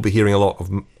sure we'll be hearing a lot of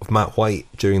Matt White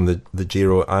during the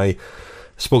Giro. I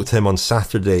spoke to him on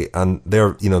Saturday, and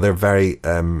they're very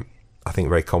I think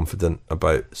very confident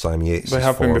about Simon Yates. They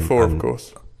have been before, of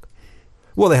course.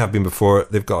 Well, they have been before.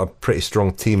 They've got a pretty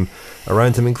strong team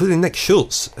around him, including Nick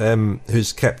Schultz,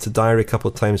 who's kept a diary a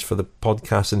couple of times for the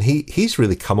podcast, and he's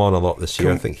really come on a lot this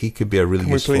year. I think he could be a really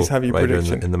useful rider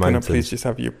in the mountains. Can I please just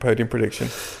have your podium prediction?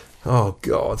 Oh,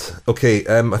 God. Okay,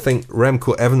 I think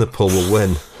Remco Evenepoel will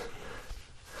win.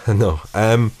 No.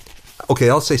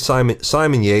 Okay, I'll say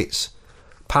Simon Yates,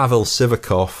 Pavel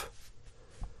Sivakov,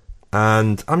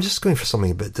 and I'm just going for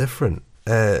something a bit different.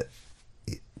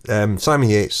 Simon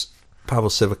Yates, Pavel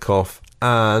Sivakov,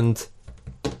 and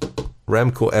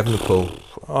Remco Evenepoel.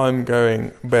 I'm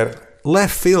going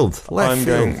left field.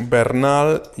 Going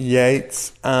Bernal,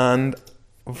 Yates, and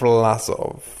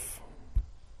Vlasov.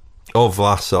 Oh,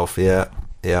 Vlasov,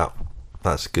 yeah,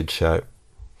 that's a good shout.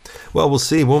 Well, we'll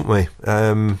see, won't we?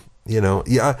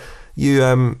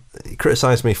 You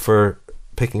criticised me for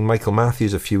picking Michael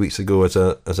Matthews a few weeks ago as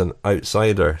an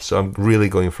outsider, so I'm really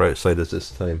going for outsiders this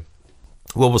time.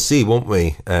 Well, we'll see, won't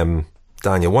we,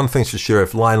 Daniel? One thing's for sure,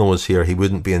 if Lionel was here, he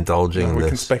wouldn't be indulging in this. We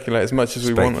can speculate as much as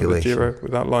we want on the Giro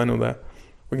without Lionel there.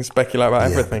 We can speculate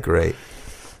about everything. Great.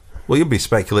 Well, you'll be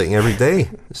speculating every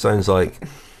day, it sounds like.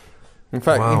 In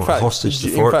fact, hostage to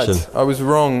fortune. In fact, I was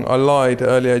wrong. I lied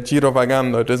earlier.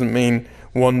 Girovagando doesn't mean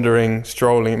wandering,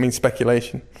 strolling. It means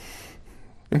speculation.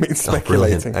 It means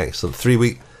speculating. Excellent. 3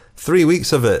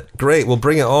 weeks of it. Great. We'll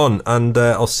bring it on, and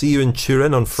I'll see you in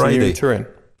Turin on Friday. See you in Turin.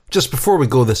 Just before we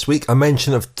go this week, a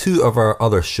mention of two of our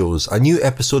other shows. A new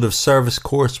episode of Service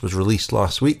Course was released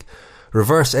last week.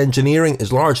 Reverse engineering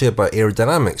is largely about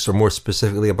aerodynamics, or more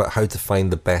specifically about how to find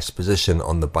the best position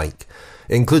on the bike.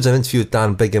 It includes an interview with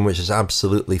Dan Biggin, which is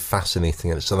absolutely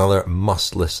fascinating, and it's another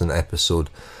must-listen episode.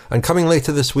 And coming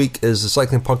later this week is the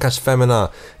cycling podcast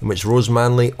Femina, in which Rose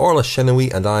Manley, Orla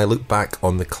Chenoweth and I look back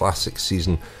on the classic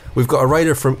season. We've got a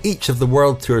rider from each of the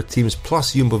World Tour teams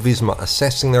plus Jumbo-Visma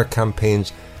assessing their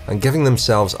campaigns and giving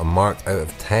themselves a mark out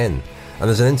of 10. And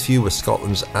there's an interview with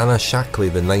Scotland's Anna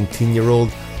Shackley, the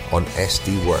 19-year-old, on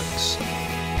SD Works.